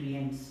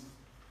nutrients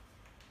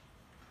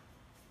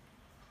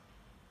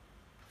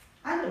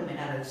and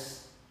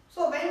minerals.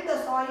 So when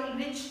the soil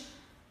rich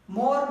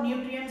more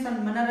nutrients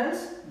and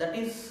minerals, that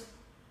is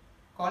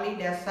call it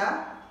as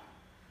a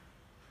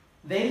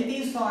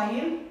wealthy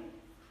soil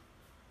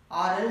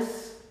or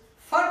else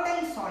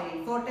fertile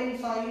soil. Fertile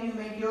soil, you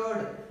may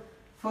heard.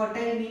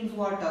 Fertile means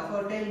what?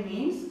 Fertile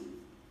means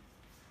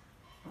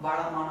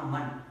valamana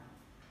man.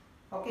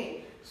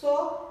 Okay.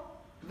 So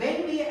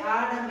when we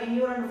add a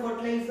manure and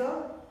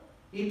fertilizer,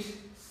 it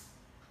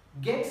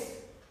gets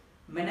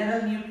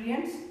mineral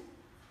nutrients.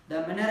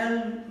 The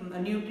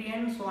mineral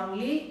nutrients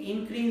only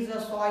increase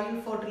the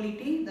soil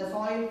fertility. The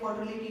soil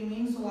fertility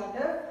means what?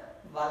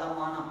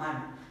 Valamana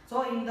man.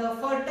 So in the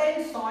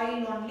fertile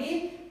soil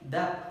only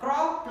the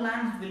crop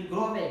plants will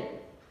grow well.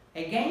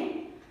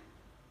 Again,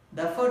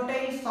 the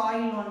fertile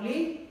soil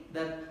only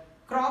the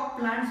crop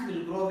plants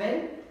will grow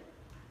well.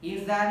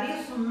 If there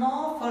is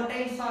no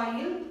fertile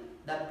soil,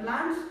 the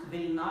plants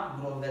will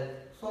not grow well.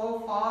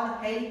 So for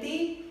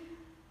healthy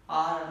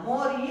or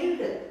more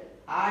yield,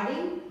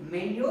 adding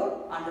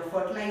manure and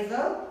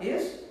fertilizer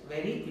is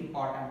very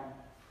important.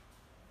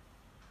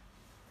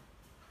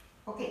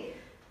 Okay.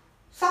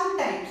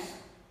 Sometimes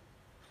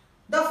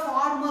the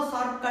farmers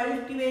are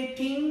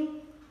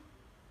cultivating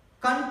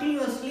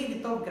continuously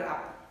without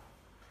gap.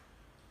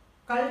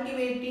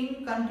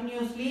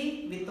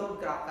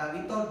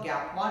 Without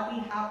gap. What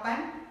will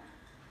happen?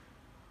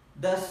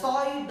 The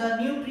soil, the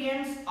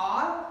nutrients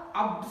are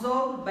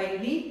absorbed by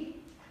the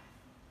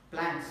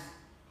plants.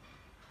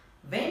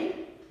 When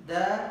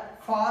the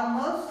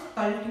farmers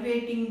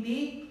cultivating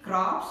the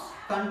crops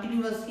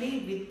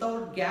continuously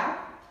without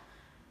gap,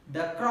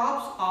 the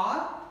crops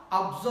are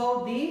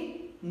absorb the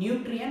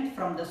nutrients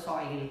from the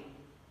soil.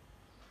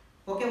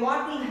 Okay,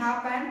 what will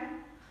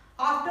happen?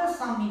 After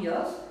some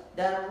years,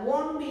 there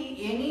won't be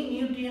any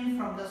nutrient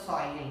from the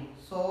soil.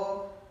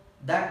 So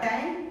that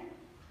time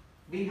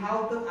we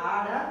have to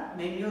add a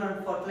manure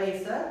and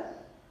fertilizer.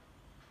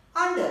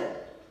 And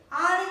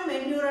adding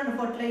manure and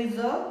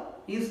fertilizer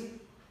is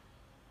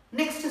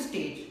next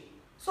stage.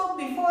 So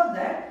before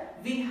that,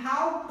 we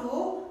have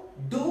to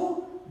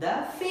do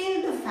the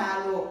field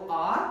fallow,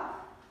 or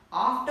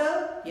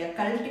after a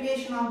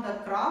cultivation of the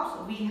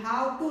crops, we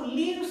have to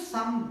leave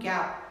some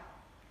gap.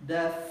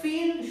 the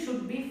field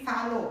should be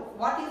fallow.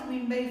 What is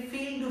meant by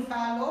field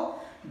fallow?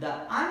 The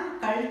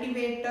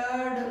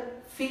uncultivated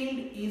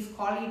field is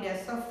called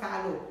as a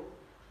fallow.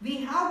 We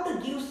have to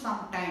give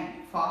some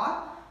time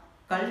for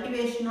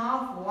cultivation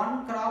of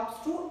one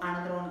crops to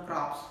another one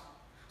crops.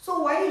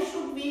 So why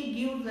should we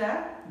give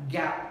the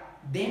gap?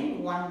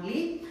 Then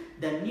only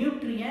the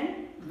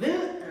nutrient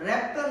will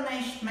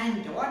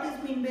replenishment. What is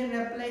meant by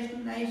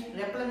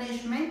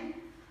replenishment?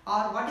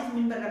 Or what is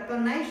meant by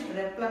replenish?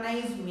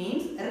 Replenish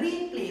means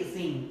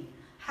replacing.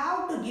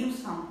 Have to give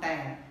some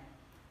time.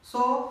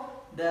 So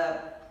the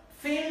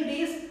field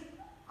is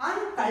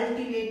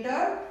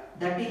uncultivated,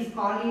 that is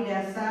called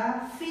as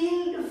a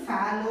field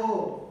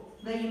fallow.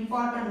 The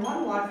important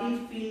one, what is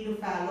field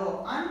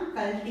fallow?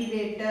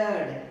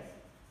 Uncultivated.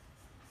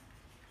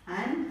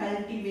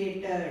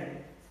 Uncultivated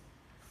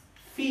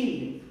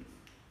field,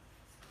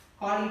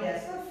 call it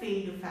as a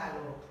field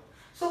fallow.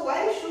 So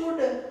why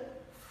should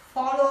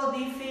follow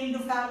the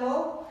field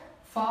fallow?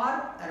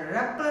 For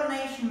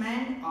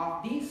replenishment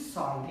of the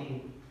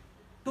soil,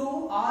 to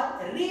or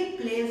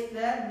replace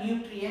the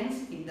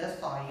nutrients in the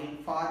soil.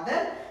 For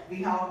that we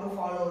have to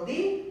follow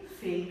the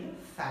field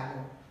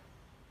fallow.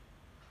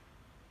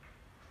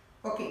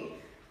 Okay,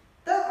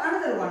 the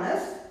another one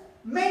is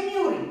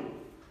manuring.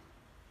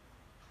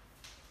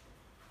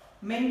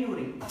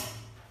 Manuring.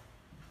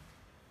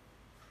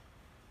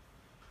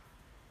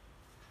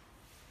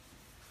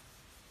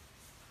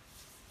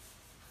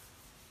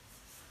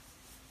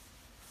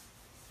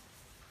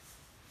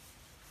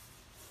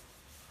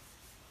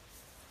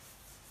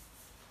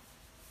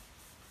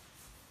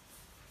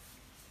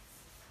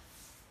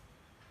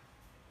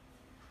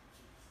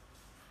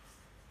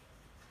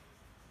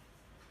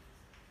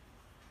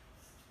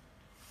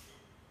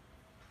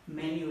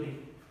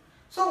 Manuring.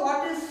 So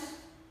what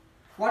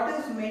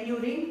is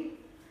manuring?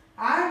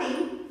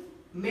 Adding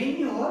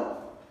manure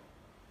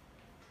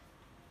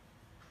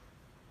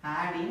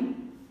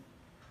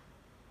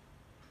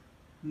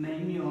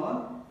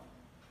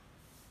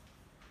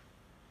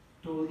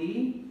to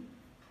the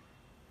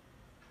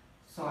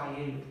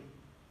soil.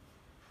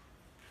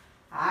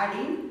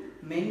 Adding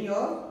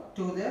manure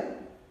to the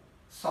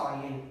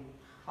soil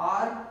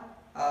or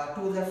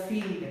to the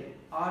field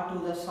or to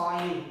the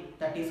soil,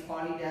 that is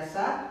called as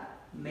a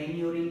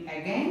manuring.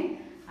 Again,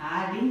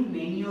 adding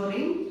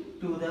manuring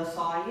to the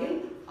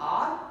soil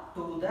or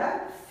to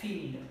the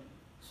field.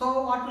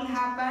 So what will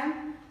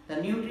happen?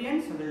 The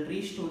nutrients will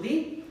reach to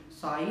the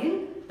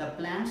soil, the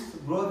plants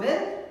grow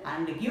well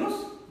and gives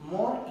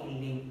more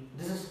yielding.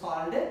 This is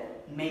called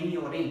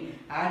manuring,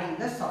 adding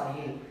the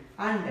soil.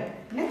 And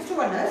next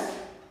one is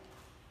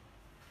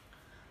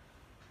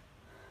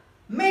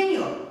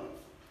manure.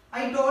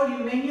 I told you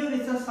manure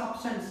is a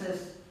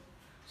substances.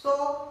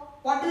 So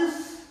what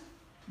is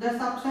the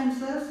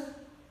substances?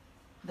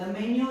 The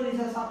manure is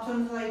a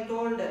substance I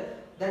told,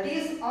 that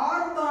is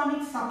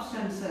organic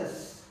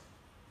substances.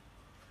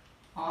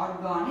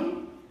 Organic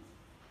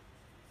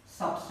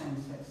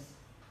substances.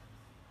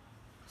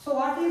 So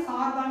what is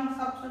organic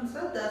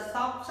substances? The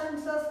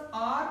substances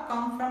are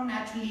come from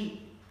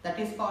naturally. That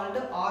is called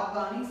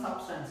organic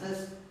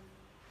substances.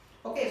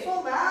 Okay,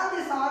 so where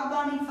these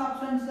organic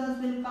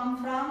substances will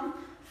come from?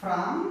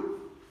 From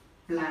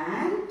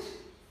plant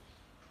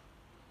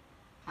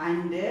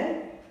and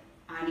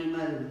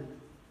animal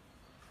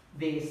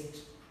waste.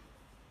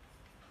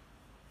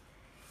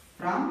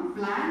 From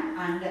plant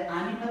and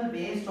animal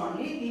waste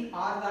only the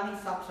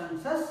organic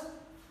substances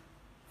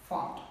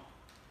formed.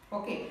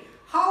 Okay,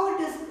 how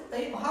it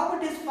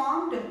is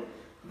formed?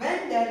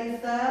 When there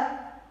is a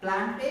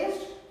plant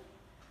waste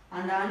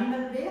and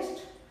animal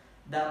waste,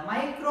 the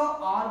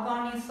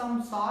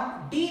microorganisms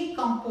are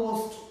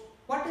decomposed.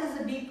 What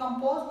is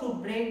decomposed? To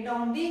break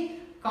down the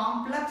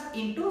complex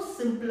into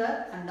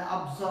simpler and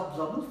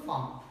absorbable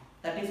form.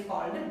 That is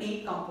called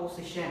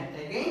decomposition.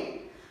 Again,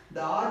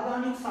 the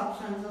organic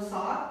substances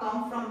are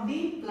come from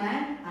the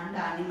plant and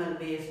animal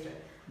waste.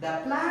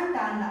 The plant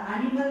and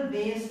animal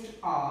waste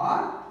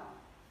are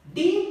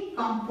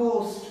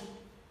decomposed.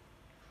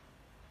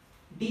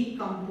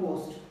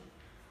 Decomposed.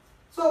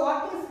 So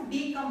what is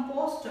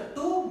decomposed?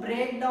 To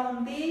break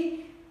down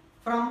the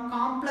from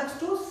complex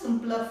to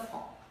simpler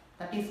form.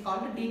 That is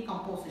called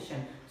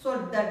decomposition.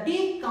 So the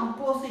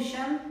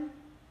decomposition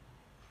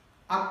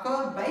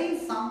occur by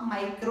some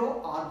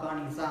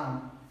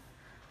microorganism.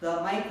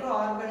 The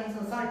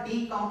microorganisms are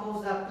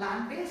decompose the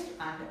plant waste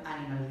and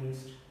animal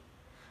waste.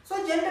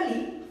 So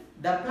generally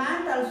the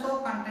plant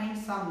also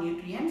contains some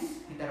nutrients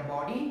in their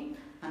body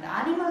and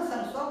animals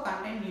also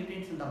contain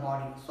nutrients in the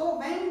body. So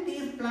when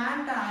these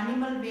plant and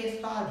animal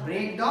waste are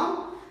break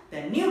down,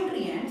 the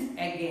nutrients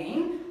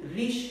again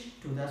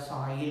reach to the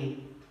soil.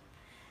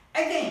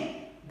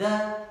 Again,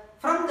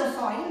 from the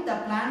soil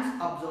the plants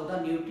absorb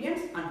the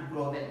nutrients and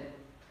grow well.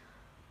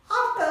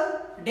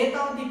 After death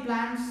of the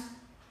plants,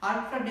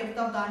 after death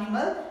of the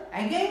animal,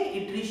 again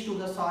it reaches to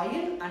the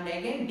soil and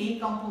again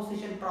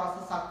decomposition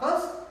process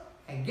occurs.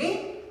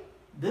 Again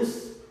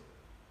this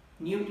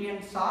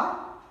nutrients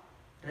are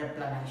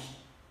replenished.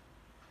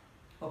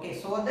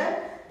 Okay, so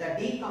that the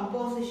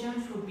decomposition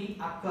should be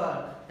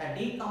occur. The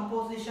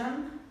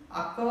decomposition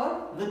occur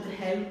with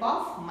help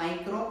of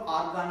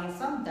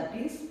microorganism, that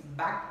is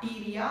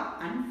bacteria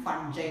and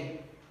fungi.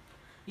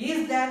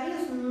 If there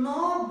is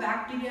no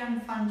bacteria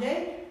and fungi,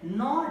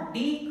 no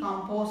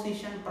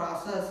decomposition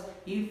process.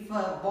 If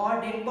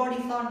dead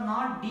bodies are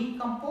not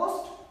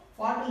decomposed,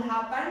 what will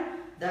happen?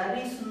 There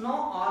is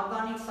no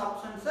organic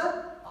substances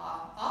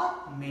or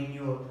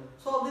manure.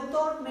 So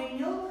without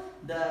manure,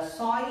 the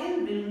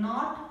soil will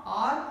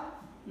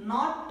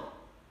not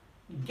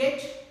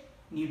get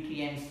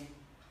nutrients.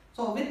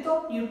 So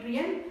without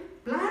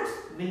nutrient, plants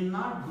will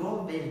not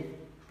grow well.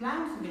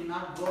 Plants will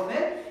not grow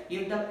well.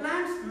 If the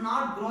plants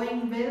not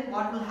growing well,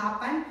 what will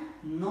happen?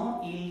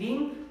 No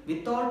yielding.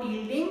 Without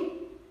yielding,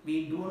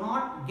 we do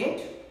not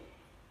get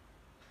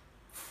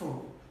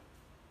food.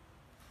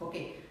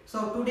 Okay.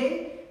 So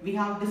today we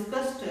have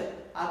discussed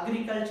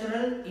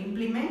agricultural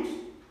implements.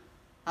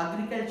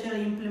 Agricultural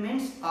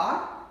implements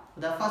are,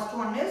 the first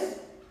one is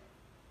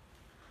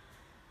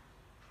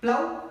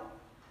plough,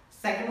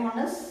 second one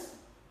is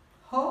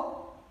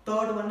hoe,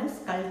 third one is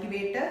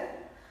cultivator,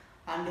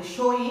 and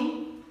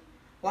showing.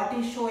 What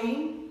is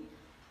showing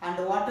and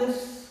what are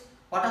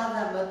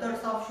the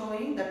methods of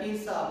showing? That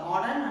is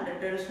modern and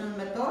traditional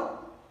method.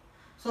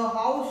 So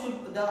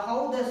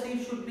how the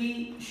seed should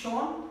be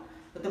shown?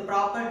 With the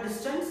proper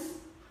distance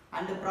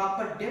and the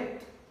proper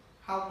depth,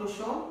 how to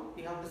show,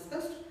 we have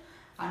discussed.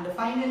 And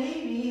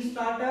finally we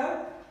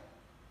started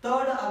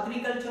third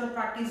agricultural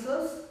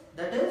practices,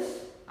 that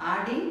is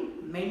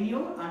adding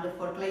manure and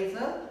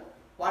fertilizer.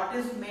 What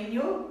is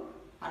manure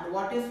and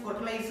what is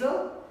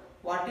fertilizer?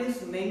 What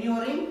is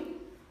manuring?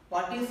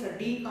 What is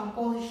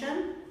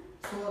decomposition?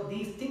 So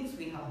these things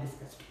we have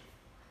discussed.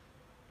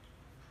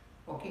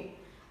 Okay.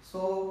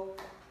 So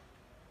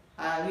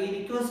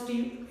we request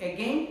you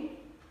again,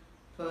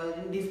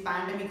 in this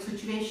pandemic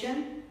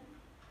situation,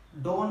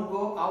 don't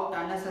go out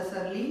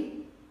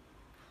unnecessarily.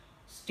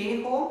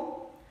 Stay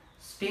home,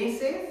 stay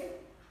safe,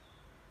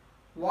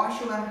 wash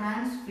your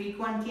hands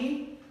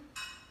frequently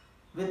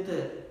with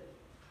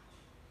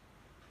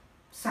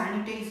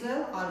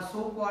sanitizer or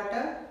soap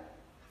water.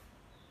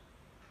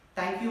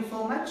 Thank you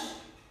so much.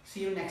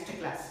 See you next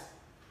class.